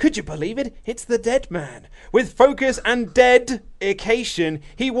phenom. Could you believe it? It's the dead man. With focus and dedication,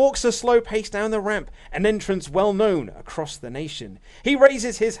 he walks a slow pace down the ramp, an entrance well known across the nation. He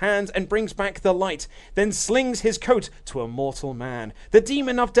raises his hands and brings back the light, then slings his coat to a mortal man. The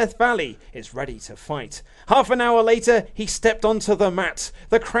demon of Death Valley is ready to fight. Half an hour later, he stepped onto the mat.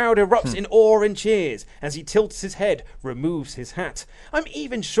 The crowd erupts in awe and cheers as he tilts his head, removes his hat. I'm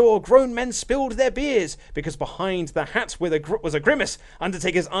even sure grown men spilled their beers because behind the hat was a grimace.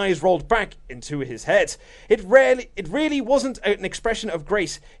 Undertaker's eyes rolled back into his head. It really wasn't an expression of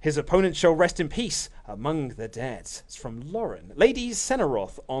grace. His opponent shall rest in peace among the dead. It's from Lauren, Ladies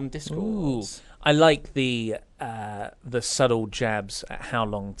Senaroth on Discord. Ooh, I like the subtle jabs at how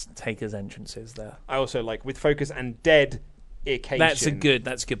long Taker's entrance is there. I also like with focus and dedication. That's a good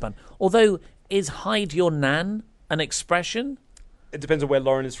pun. Although, is hide your nan an expression? It depends on where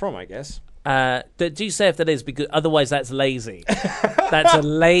Lauren is from, I guess. Do say if that is, because otherwise that's lazy. That's a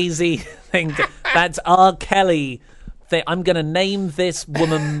lazy thing. That's R. Kelly thing. I'm going to name this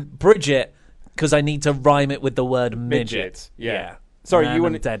woman Bridget because I need to rhyme it with the word midget. Yeah. Sorry, man, you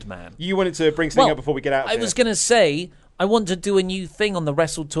wanted dead man. You wanted to bring something up before we get out of here. I was going to say I want to do a new thing on the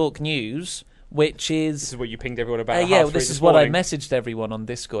Wrestle Talk News, which is... This is what you pinged everyone about. This is what I messaged everyone on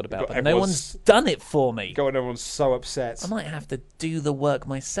Discord about, but no one's done it for me. God, everyone's so upset. I might have to do the work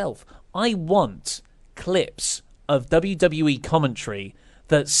myself. I want clips of WWE commentary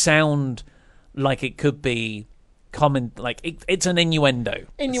that sound like it could be it's an innuendo.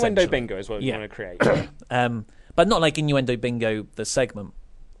 Innuendo bingo is what we want to create. But not like Innuendo Bingo, the segment.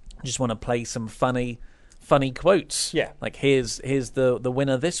 I just want to play some funny quotes. Yeah. Like, here's the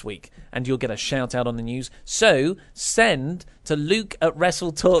winner this week, and you'll get a shout out on the news. So, send to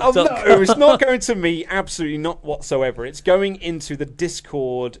luke@wrestletalk.com. Oh, no, it's not going to me. Absolutely not whatsoever. It's going into the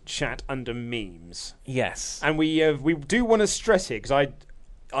Discord chat under memes. Yes. And we do want to stress here, because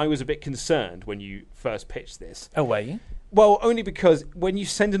I was a bit concerned when you first pitched this. Oh, were you? Well, only because when you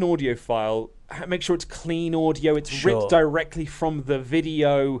send an audio file, make sure it's clean audio. It's ripped directly from the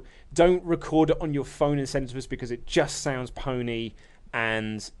video. Don't record it on your phone and send it to us because it just sounds pony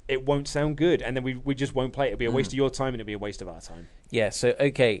and it won't sound good. And then we just won't play it. It'll be a waste of your time and it'll be a waste of our time. Yeah, so,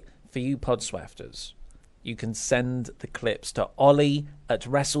 okay, for you Podswafters, you can send the clips to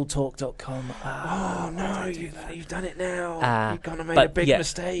ollie@wrestletalk.com. Oh, no, you've done it now. You've gone and made a big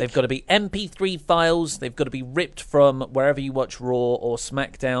mistake. They've got to be MP3 files. They've got to be ripped from wherever you watch Raw or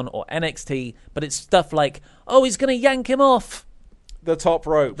SmackDown or NXT. But it's stuff like, oh, he's going to yank him off the top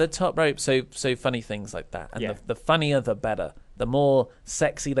rope. The top rope. So funny things like that. And the funnier, the better. The more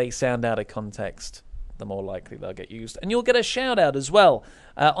sexy they sound out of context, the more likely they'll get used. And you'll get a shout-out as well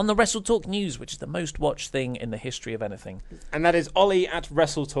on the Wrestle Talk News, which is the most watched thing in the history of anything. And that is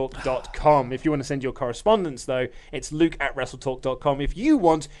ollie@wrestletalk.com. If you want to send your correspondence, though, it's luke@wrestletalk.com if you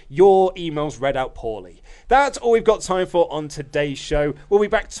want your emails read out poorly. That's all we've got time for on today's show. We'll be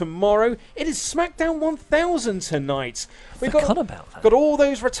back tomorrow. It is SmackDown 1000 tonight. We've got about that. Got all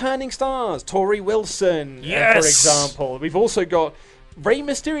those returning stars. Tori Wilson, for example. We've also got Rey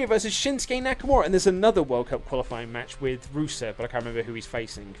Mysterio versus Shinsuke Nakamura, and there's another World Cup qualifying match with Rusev, but I can't remember who he's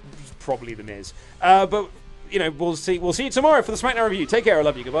facing. Probably The Miz. But we'll see you tomorrow for the SmackDown review. Take care. I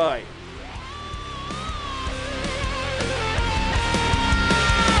love you. Goodbye.